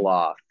series to pull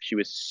off. She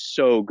was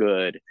so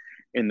good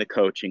in the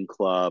coaching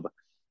club.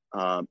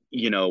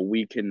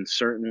 We can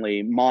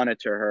certainly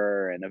monitor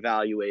her and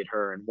evaluate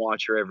her and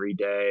watch her every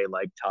day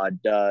like Todd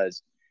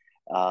does.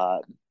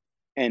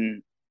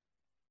 And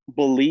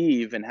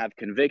believe and have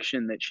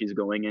conviction that she's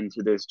going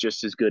into this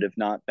just as good, if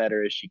not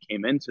better, as she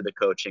came into the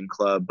coaching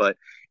club. But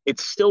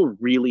it's still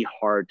really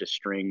hard to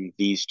string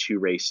these 2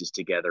 races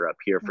together up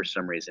here for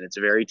some reason. It's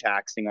very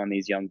taxing on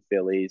these young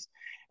fillies,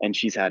 and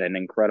she's had an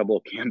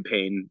incredible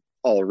campaign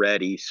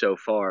already so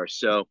far.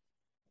 So,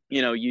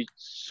 you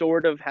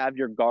sort of have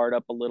your guard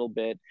up a little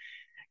bit.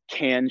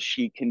 Can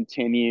she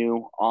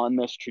continue on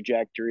this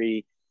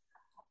trajectory?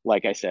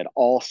 Like I said,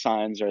 all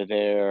signs are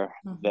there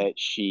that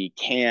she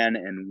can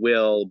and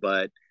will,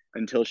 but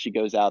until she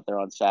goes out there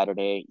on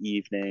Saturday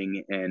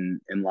evening and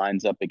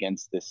lines up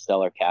against this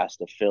stellar cast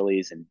of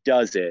fillies and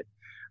does it,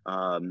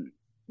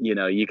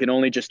 you can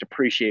only just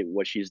appreciate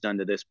what she's done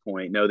to this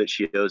point, know that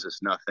she owes us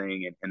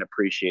nothing, and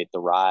appreciate the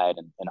ride,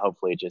 and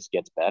hopefully it just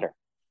gets better.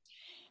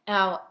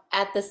 Now,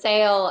 at the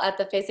sale, at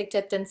the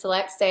Fasig-Tipton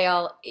Select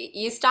sale,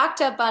 you stocked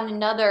up on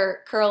another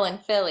Curlin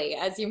filly,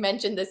 as you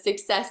mentioned the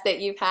success that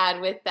you've had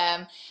with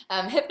them.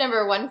 Hip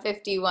number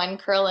 151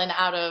 Curlin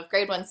out of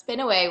Grade 1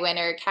 Spinaway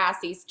winner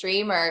Cassie's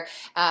Dreamer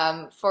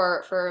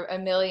for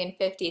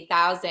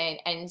 $1,050,000,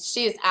 and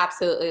she is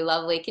absolutely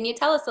lovely. Can you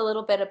tell us a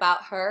little bit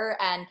about her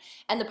and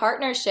the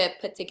partnership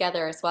put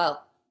together as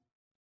well?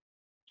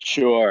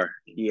 Sure.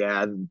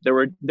 Yeah, there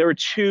were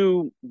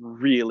 2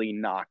 really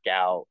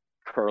knockout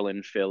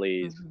Curlin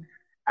fillies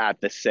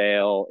at the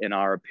sale, in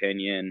our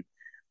opinion.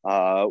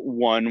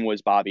 One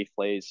was Bobby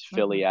Flay's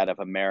filly out of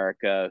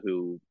America,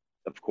 who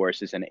of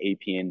course is an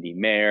AP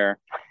mare.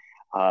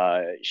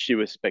 She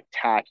was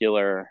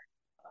spectacular.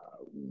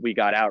 We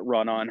got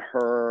outrun on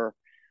her,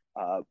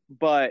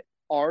 but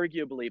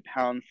arguably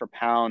pound for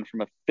pound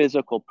from a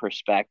physical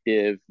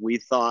perspective, we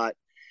thought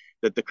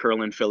that the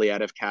Curlin filly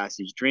out of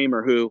Cassie's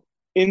Dreamer, who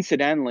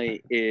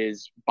incidentally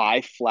is by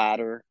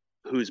Flatter,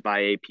 who's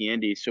by AP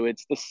Indy. So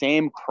it's the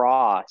same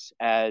cross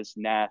as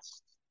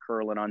Nest,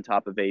 Curlin on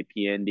top of AP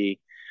Indy.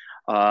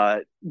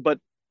 But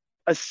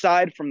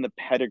aside from the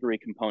pedigree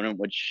component,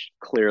 which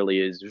clearly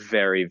is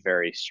very,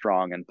 very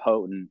strong and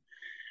potent,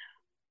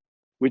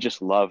 we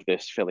just love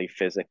this filly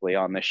physically.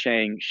 On the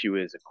shank, she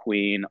was a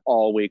queen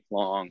all week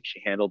long.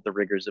 She handled the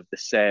rigors of the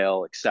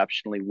sale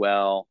exceptionally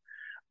well.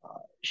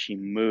 She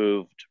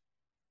moved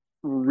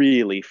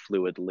really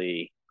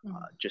fluidly,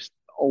 just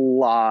a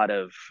lot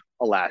of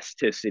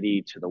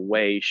elasticity to the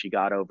way she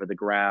got over the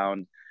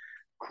ground.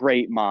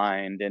 Great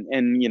mind.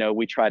 And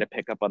we try to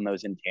pick up on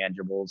those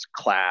intangibles,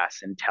 class,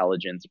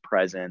 intelligence,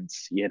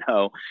 presence,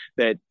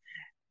 that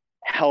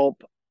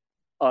help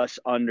us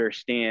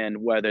understand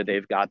whether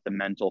they've got the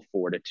mental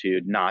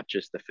fortitude, not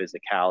just the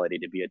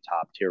physicality, to be a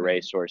top tier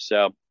racehorse.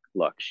 So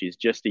look, she's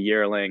just a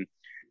yearling.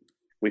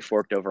 We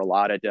forked over a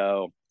lot of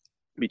dough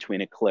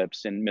between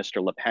Eclipse and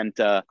Mr.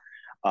 LaPenta.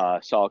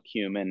 Saul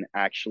Cumin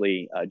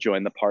actually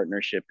joined the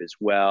partnership as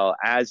well,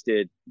 as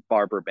did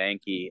Barbara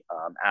Banke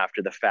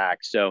after the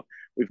fact. So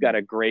we've got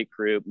a great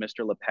group.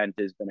 Mr.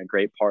 LaPenta has been a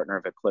great partner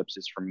of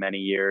Eclipse's for many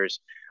years.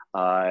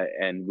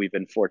 And we've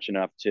been fortunate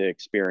enough to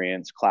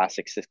experience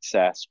classic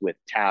success with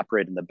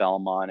Taprid and the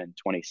Belmont in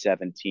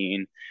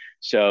 2017.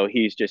 So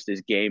he's just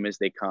as game as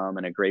they come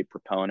and a great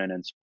proponent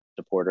and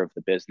supporter of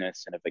the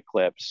business and of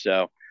Eclipse.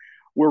 So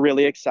we're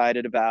really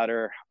excited about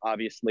her.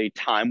 Obviously,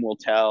 time will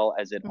tell,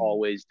 as it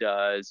always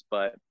does,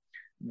 but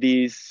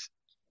these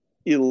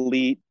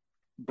elite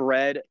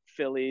bred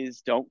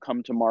fillies don't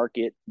come to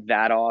market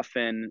that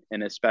often,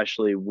 and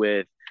especially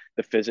with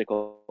the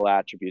physical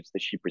attributes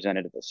that she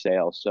presented at the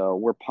sale. So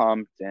we're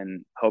pumped,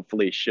 and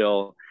hopefully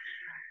she'll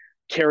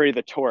carry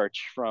the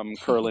torch from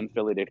Curlin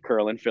filly to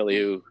Curlin filly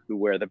who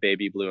wear the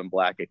baby blue and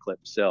black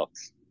Eclipse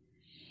silks.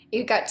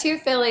 You've got 2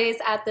 fillies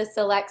at the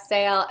select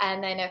sale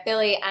and then a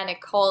filly and a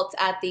colt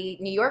at the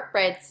New York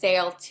bred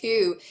sale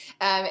too.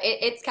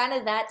 It's kind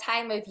of that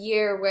time of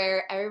year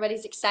where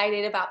everybody's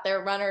excited about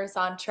their runners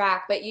on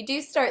track, but you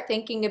do start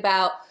thinking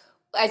about,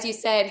 as you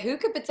said, who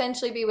could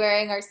potentially be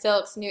wearing our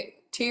silks,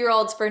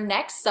 2-year-olds for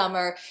next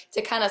summer,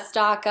 to kind of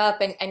stock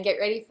up and get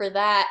ready for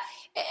that.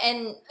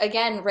 And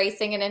again,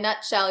 racing in a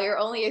nutshell, you're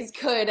only as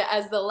good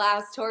as the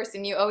last horse,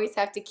 and you always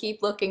have to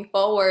keep looking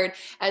forward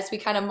as we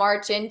kind of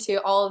march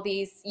into all of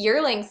these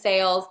yearling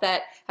sales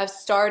that have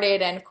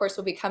started and of course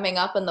will be coming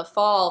up in the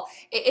fall.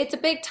 It's a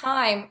big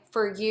time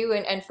for you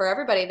and for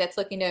everybody that's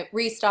looking to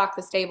restock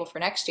the stable for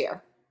next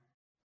year.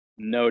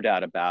 No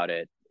doubt about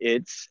it.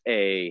 It's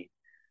a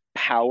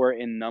power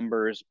in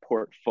numbers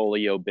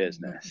portfolio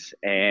business,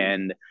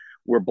 and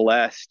we're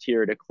blessed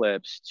here at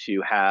Eclipse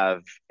to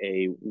have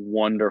a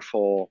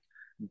wonderful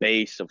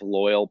base of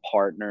loyal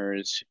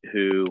partners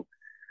who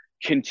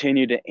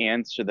continue to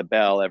answer the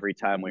bell every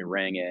time we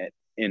ring it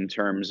in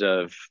terms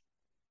of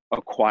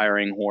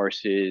acquiring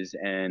horses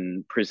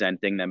and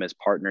presenting them as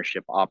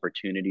partnership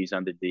opportunities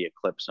under the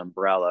Eclipse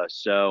umbrella.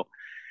 So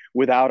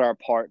without our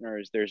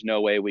partners, there's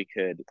no way we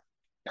could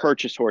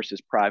purchase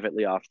horses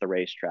privately off the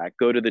racetrack,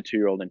 go to the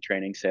 2-year-old and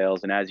training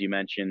sales. And as you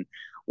mentioned,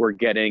 we're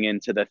getting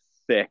into the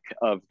thick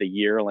of the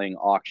yearling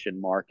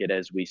auction market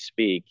as we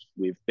speak.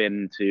 We've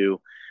been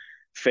to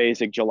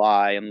Phasig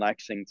July in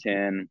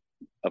Lexington,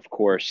 of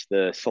course,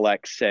 the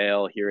select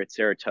sale here at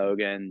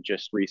Saratoga, and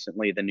just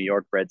recently the New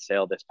York bred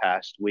sale this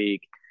past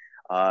week.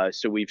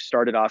 So we've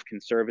started off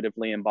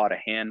conservatively and bought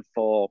a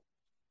handful,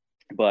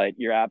 but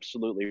you're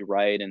absolutely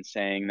right in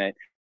saying that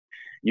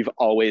you've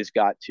always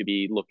got to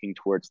be looking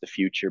towards the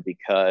future,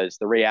 because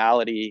the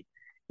reality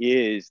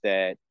is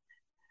that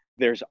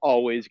there's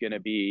always going to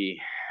be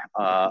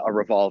a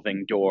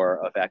revolving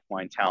door of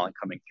equine talent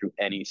coming through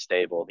any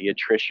stable. The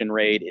attrition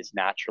rate is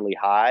naturally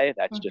high.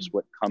 That's just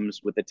what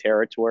comes with the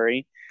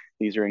territory.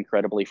 These are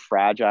incredibly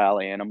fragile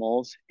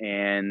animals,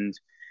 and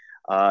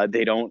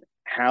they don't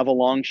have a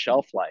long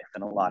shelf life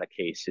in a lot of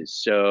cases.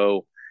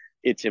 So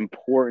it's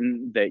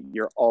important that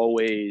you're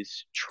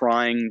always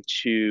trying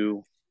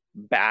to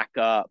back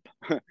up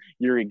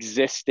your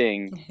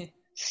existing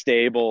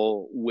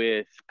stable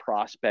with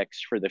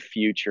prospects for the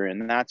future.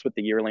 And that's what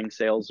the yearling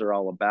sales are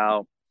all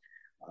about.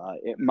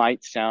 It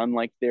might sound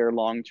like they're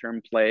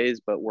long-term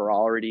plays, but we're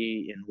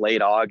already in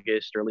late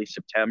August, early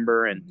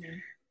September, and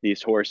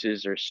these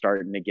horses are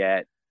starting to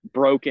get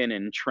broken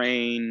and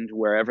trained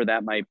wherever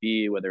that might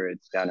be, whether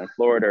it's down in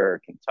Florida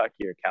or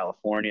Kentucky or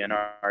California in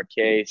our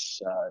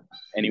case,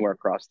 anywhere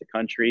across the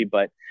country.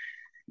 But,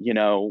 you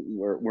know,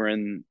 we're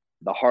in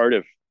the heart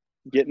of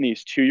getting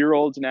these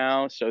 2-year-olds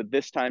now. So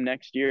this time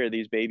next year,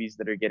 these babies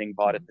that are getting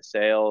bought at the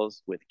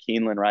sales with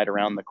Keeneland right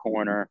around the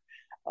corner,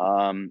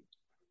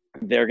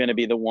 they're going to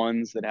be the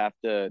ones that have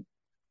to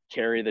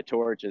carry the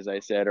torch, as I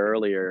said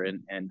earlier,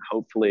 and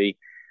hopefully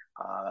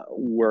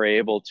we're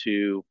able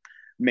to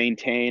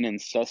maintain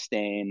and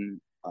sustain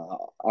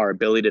our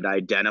ability to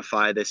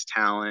identify this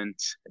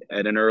talent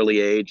at an early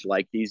age,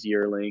 like these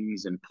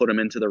yearlings, and put them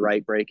into the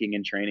right breaking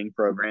and training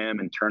program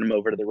and turn them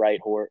over to the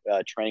right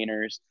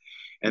trainers,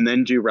 and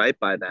then do right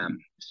by them.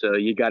 So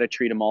you got to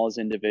treat them all as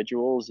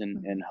individuals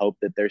and hope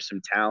that there's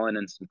some talent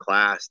and some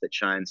class that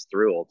shines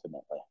through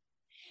ultimately.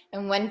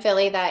 And one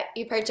filly that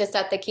you purchased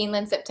at the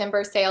Keeneland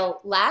September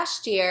sale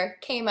last year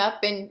came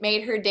up and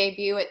made her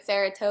debut at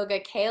Saratoga,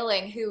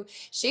 Kaling, who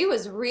she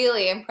was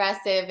really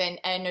impressive and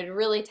had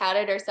really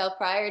touted herself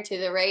prior to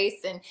the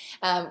race, and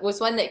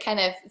was one that kind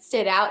of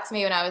stood out to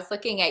me when I was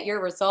looking at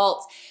your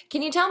results.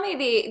 Can you tell me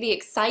the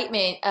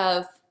excitement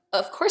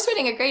of course,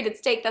 winning a graded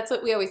stake? That's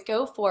what we always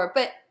go for.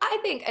 But I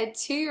think a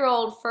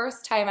 2-year-old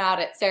first time out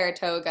at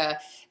Saratoga,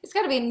 it's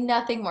got to be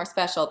nothing more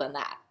special than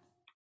that.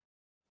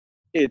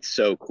 It's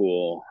so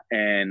cool.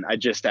 And I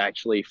just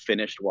actually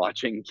finished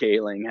watching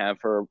Kaling have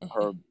her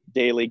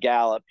daily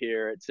gallop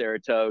here at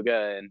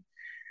Saratoga. And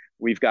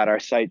we've got our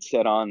sights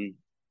set on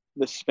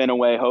the spin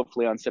away,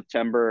 hopefully on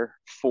September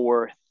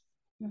 4th.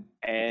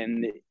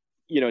 And,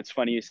 it's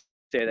funny you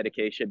say that,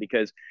 Acacia,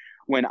 because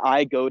when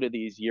I go to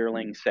these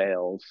yearling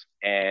sales,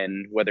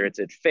 and whether it's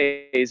at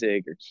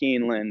Fasig or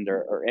Keeneland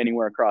or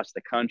anywhere across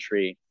the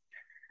country,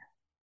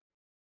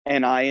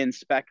 and I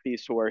inspect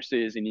these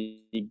horses, and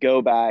you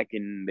go back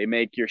and they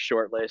make your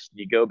short list, and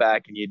you go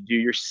back and you do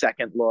your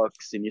second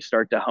looks, and you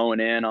start to hone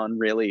in on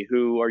really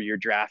who are your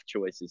draft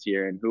choices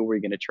here and who are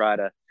we going to try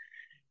to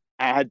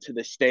add to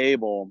the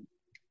stable.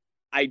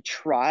 I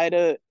try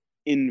to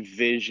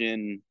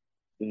envision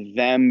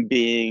them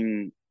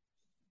being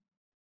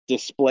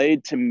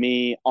displayed to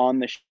me on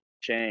the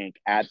shank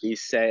at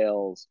these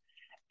sales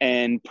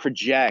and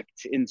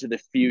project into the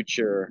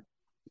future.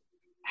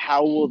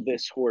 How will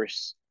this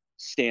horse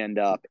stand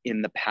up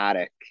in the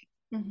paddock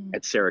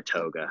at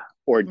Saratoga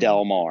or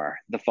Del Mar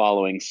the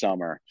following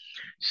summer?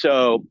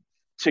 So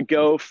to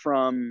go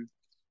from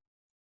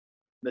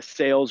the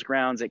sales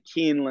grounds at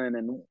Keeneland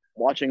and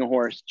watching a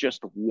horse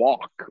just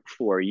walk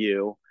for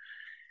you,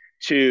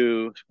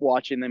 to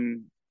watching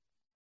them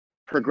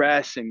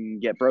progress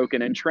and get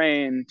broken and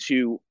trained,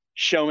 to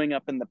showing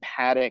up in the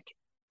paddock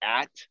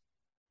at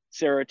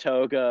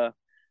Saratoga,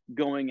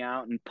 going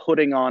out and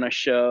putting on a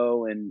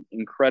show in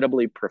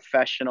incredibly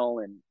professional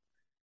and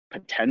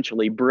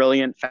potentially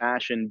brilliant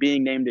fashion,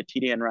 being named a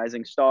TDN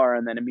Rising Star,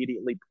 and then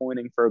immediately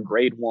pointing for a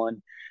grade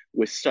one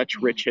with such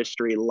rich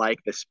history like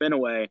the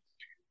Spinaway.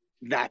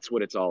 That's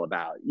what it's all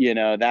about.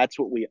 That's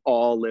what we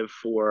all live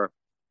for.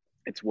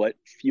 It's what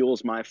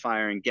fuels my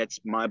fire and gets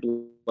my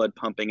blood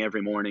pumping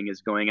every morning,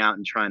 is going out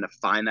and trying to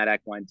find that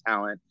equine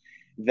talent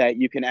that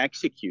you can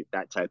execute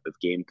that type of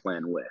game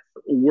plan with.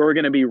 We're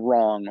going to be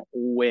wrong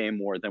way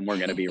more than we're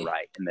going to be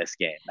right in this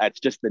game.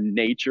 That's just the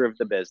nature of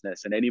the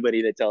business. And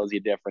anybody that tells you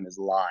different is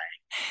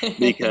lying,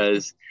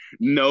 because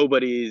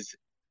nobody's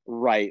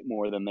right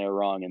more than they're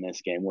wrong in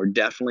this game. We're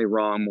definitely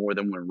wrong more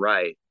than we're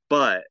right,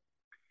 but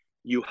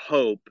you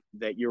hope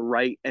that you're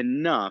right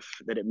enough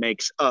that it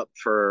makes up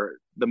for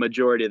the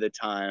majority of the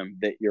time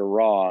that you're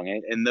wrong.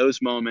 And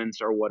those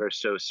moments are what are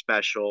so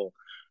special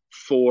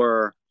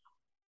for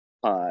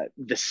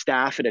the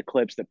staff at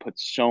Eclipse that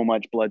puts so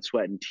much blood,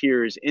 sweat, and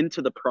tears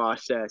into the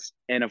process.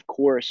 And of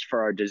course,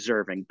 for our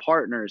deserving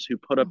partners who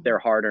put up their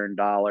hard-earned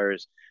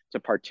dollars to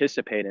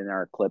participate in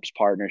our Eclipse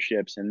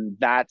partnerships. And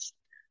that's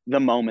the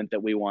moment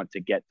that we want to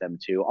get them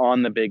to,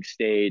 on the big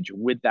stage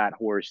with that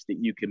horse that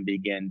you can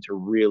begin to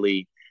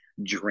really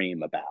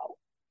dream about.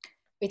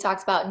 We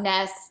talked about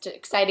Nest,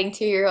 exciting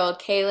 2-year-old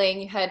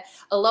Kaling. You had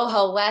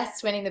Aloha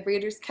West winning the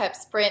Breeders' Cup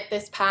Sprint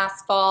this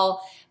past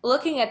fall.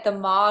 Looking at the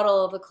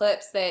model of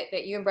Eclipse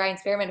that you and Brian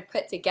Spearman have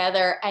put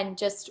together, and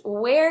just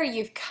where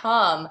you've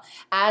come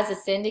as a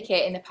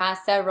syndicate in the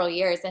past several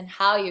years and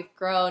how you've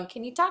grown,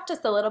 can you talk to us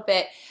a little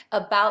bit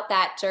about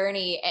that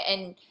journey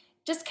and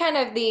just kind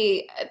of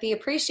the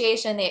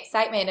appreciation, the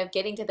excitement of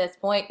getting to this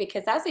point?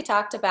 Because as we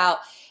talked about,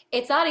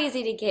 it's not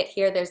easy to get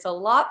here. There's a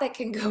lot that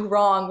can go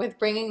wrong with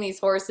bringing these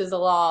horses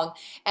along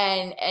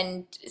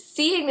and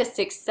seeing the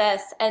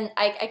success, and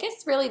I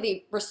guess really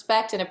the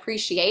respect and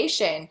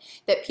appreciation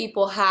that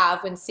people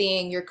have when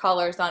seeing your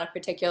colors on a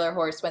particular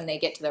horse when they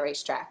get to the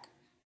racetrack.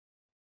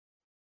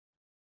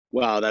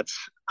 Wow, that's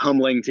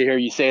humbling to hear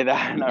you say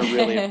that, and I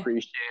really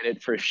appreciate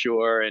it for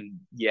sure. And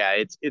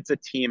yeah, it's a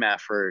team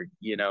effort.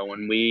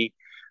 When we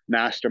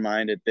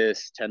masterminded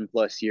this 10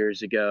 plus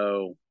years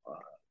ago,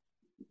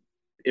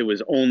 it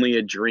was only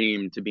a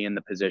dream to be in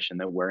the position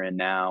that we're in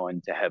now,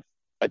 and to have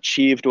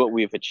achieved what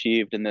we've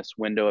achieved in this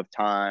window of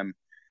time,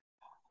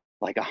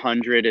 like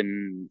 100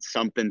 and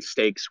something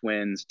stakes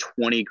wins,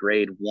 20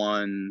 grade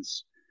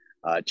ones,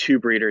 2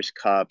 Breeders'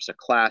 Cups, a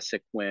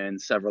classic win,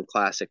 several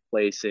classic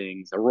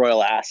placings, a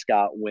Royal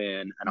Ascot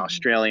win, an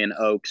Australian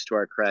Oaks to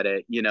our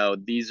credit.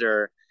 These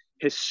are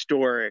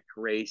historic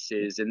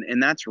races,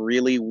 and that's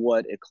really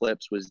what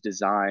Eclipse was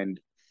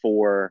designed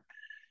for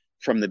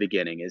from the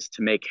beginning, is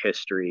to make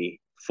history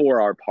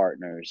for our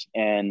partners.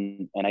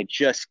 And I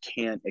just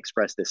can't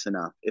express this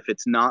enough. If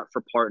it's not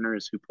for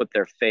partners who put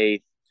their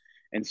faith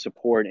and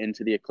support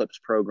into the Eclipse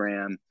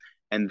program,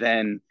 and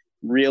then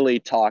really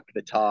talk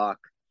the talk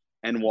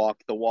and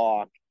walk the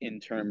walk in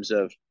terms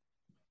of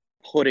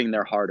putting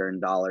their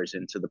hard-earned dollars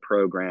into the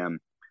program,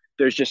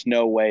 there's just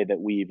no way that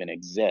we even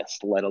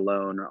exist, let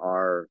alone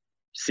are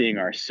seeing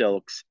our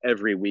silks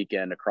every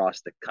weekend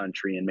across the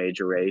country in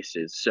major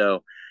races.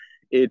 So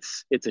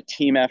it's a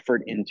team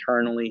effort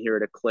internally here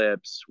at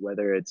Eclipse,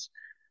 whether it's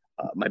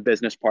my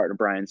business partner,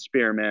 Brian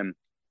Spearman,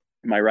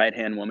 my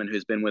right-hand woman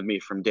who's been with me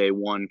from day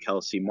one,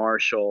 Kelsey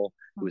Marshall,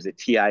 who was a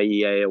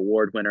TIEA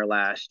award winner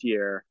last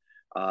year,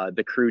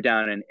 the crew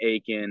down in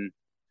Aiken,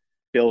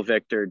 Bill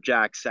Victor,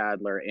 Jack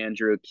Sadler,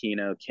 Andrew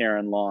Aquino,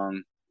 Karen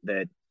Long,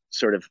 that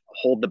sort of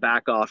hold the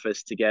back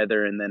office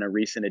together, and then a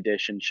recent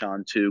addition,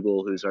 Sean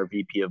Tugel, who's our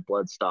VP of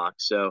Bloodstock.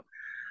 So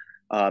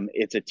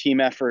it's a team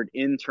effort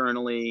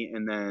internally,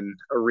 and then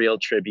a real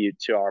tribute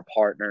to our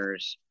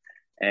partners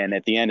And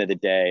at the end of the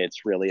day,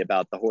 it's really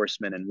about the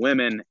horsemen and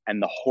women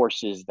and the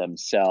horses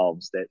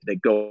themselves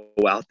that go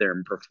out there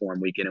and perform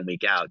week in and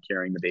week out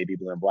carrying the baby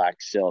blue and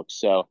black silk.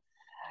 So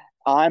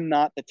I'm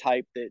not the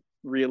type that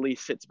really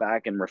sits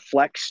back and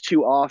reflects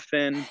too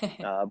often,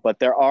 but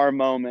there are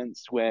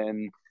moments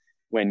when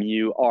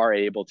you are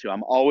able to.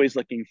 I'm always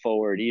looking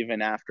forward,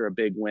 even after a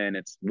big win.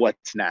 It's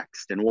what's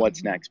next and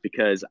what's next,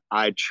 because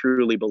I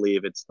truly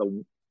believe it's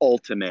the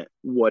ultimate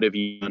 "what have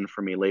you done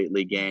for me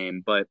lately"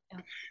 game. But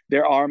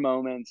there are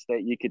moments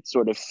that you could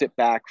sort of sit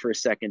back for a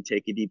second,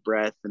 take a deep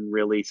breath, and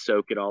really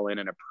soak it all in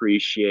and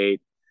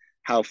appreciate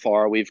how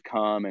far we've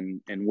come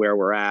and where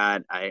we're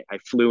at. I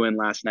flew in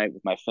last night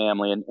with my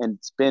family, and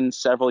it's been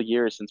several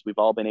years since we've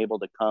all been able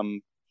to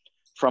come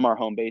from our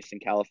home base in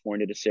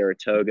California to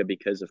Saratoga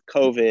because of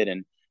COVID,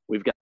 and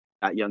we've got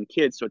young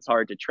kids, so it's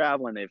hard to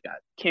travel, and they've got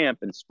camp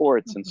and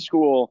sports and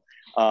school.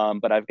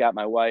 But I've got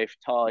my wife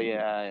Talia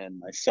and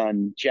my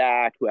son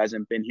Jack, who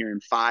hasn't been here in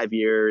 5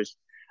 years.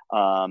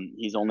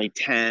 He's only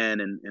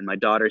 10, and my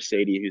daughter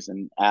Sadie, who's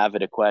an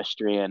avid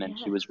equestrian, and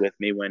she was with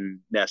me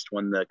when Nest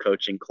won the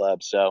coaching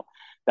club. So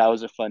that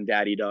was a fun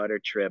daddy-daughter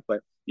trip.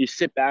 But you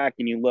sit back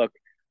and you look,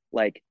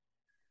 like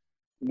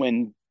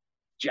when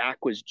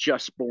Jack was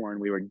just born,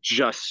 we were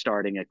just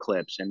starting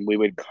Eclipse, and we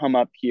would come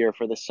up here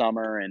for the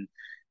summer and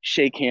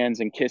shake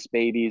hands and kiss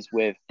babies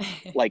with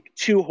like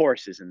 2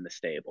 horses in the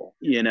stable,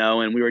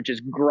 and we were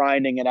just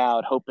grinding it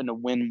out, hoping to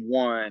win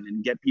one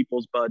and get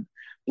people's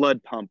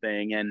blood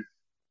pumping. And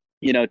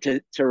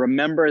to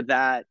remember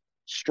that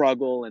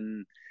struggle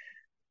and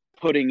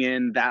putting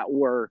in that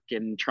work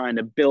and trying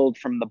to build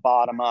from the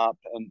bottom up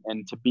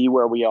and to be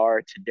where we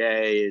are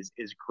today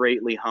is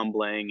greatly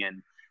humbling.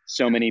 And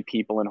so many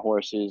people and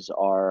horses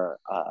are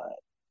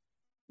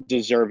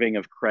deserving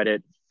of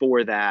credit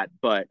for that.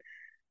 But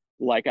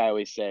like I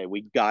always say,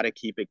 we got to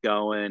keep it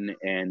going.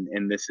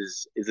 And this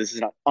is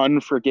an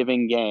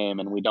unforgiving game,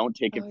 and we don't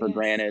take it for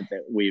granted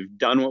that we've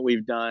done what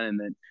we've done, and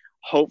that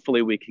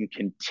hopefully we can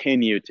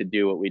continue to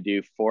do what we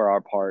do for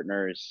our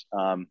partners,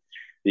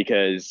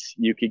 because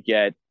you could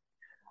get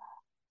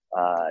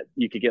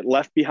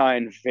left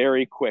behind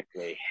very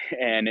quickly,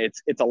 and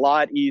it's a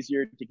lot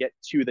easier to get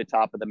to the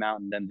top of the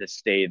mountain than to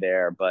stay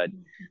there. But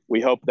we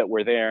hope that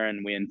we're there,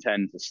 and we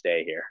intend to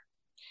stay here.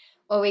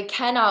 Well, we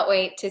cannot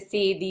wait to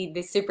see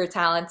the super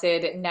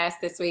talented Nest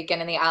this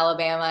weekend in the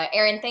Alabama.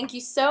 Aaron, thank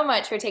you so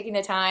much for taking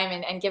the time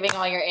and giving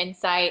all your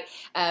insight.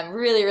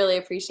 Really, really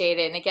appreciate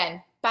it. And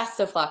again, best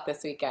of luck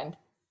this weekend.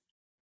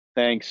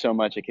 Thanks so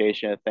much,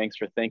 Acacia. Thanks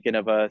for thinking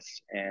of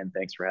us, and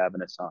thanks for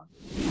having us on.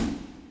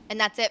 And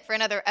that's it for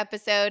another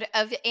episode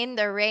of In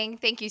the Ring.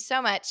 Thank you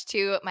so much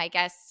to my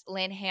guests,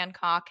 Lynn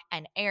Hancock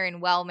and Aaron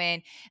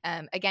Wellman.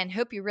 Again,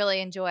 hope you really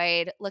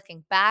enjoyed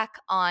looking back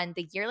on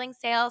the yearling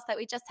sales that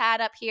we just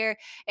had up here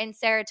in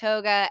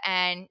Saratoga.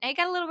 And I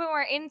got a little bit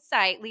more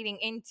insight leading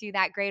into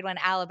that Grade 1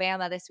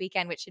 Alabama this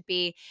weekend, which should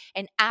be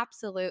an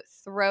absolute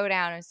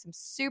throwdown of some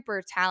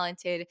super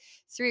talented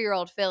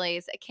 3-year-old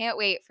fillies. I can't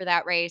wait for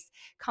that race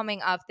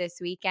coming up this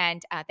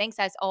weekend. Thanks,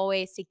 as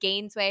always, to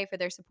Gainesway for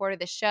their support of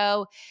the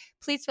show.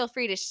 Please feel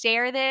free to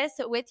share this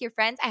with your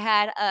friends. I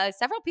had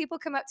several people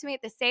come up to me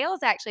at the sales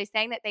actually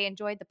saying that they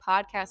enjoyed the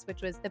podcast,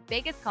 which was the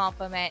biggest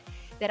compliment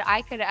that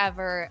I could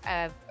ever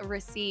have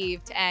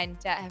received, and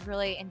have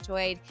really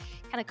enjoyed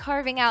kind of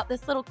carving out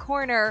this little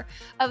corner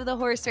of the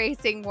horse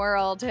racing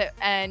world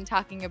and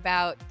talking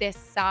about this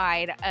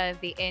side of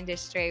the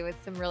industry with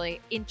some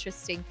really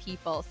interesting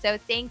people. So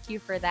thank you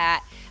for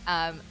that.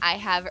 I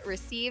have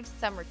received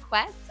some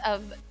requests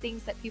of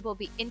things that people will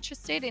be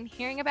interested in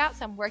hearing about,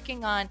 so I'm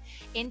working on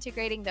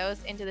integrating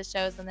those into the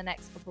shows in the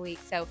next couple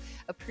weeks. So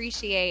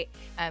appreciate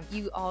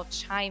you all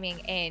chiming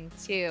in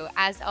too.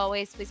 As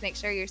always, please make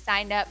sure you're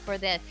signed up for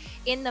the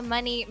In the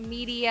Money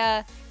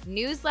Media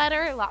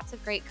newsletter. Lots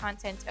of great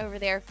content over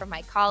there from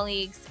my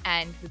colleagues,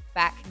 and we'll be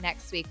back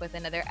next week with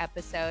another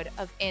episode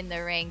of In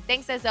the Ring.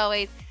 Thanks as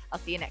always. I'll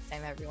see you next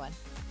time, everyone.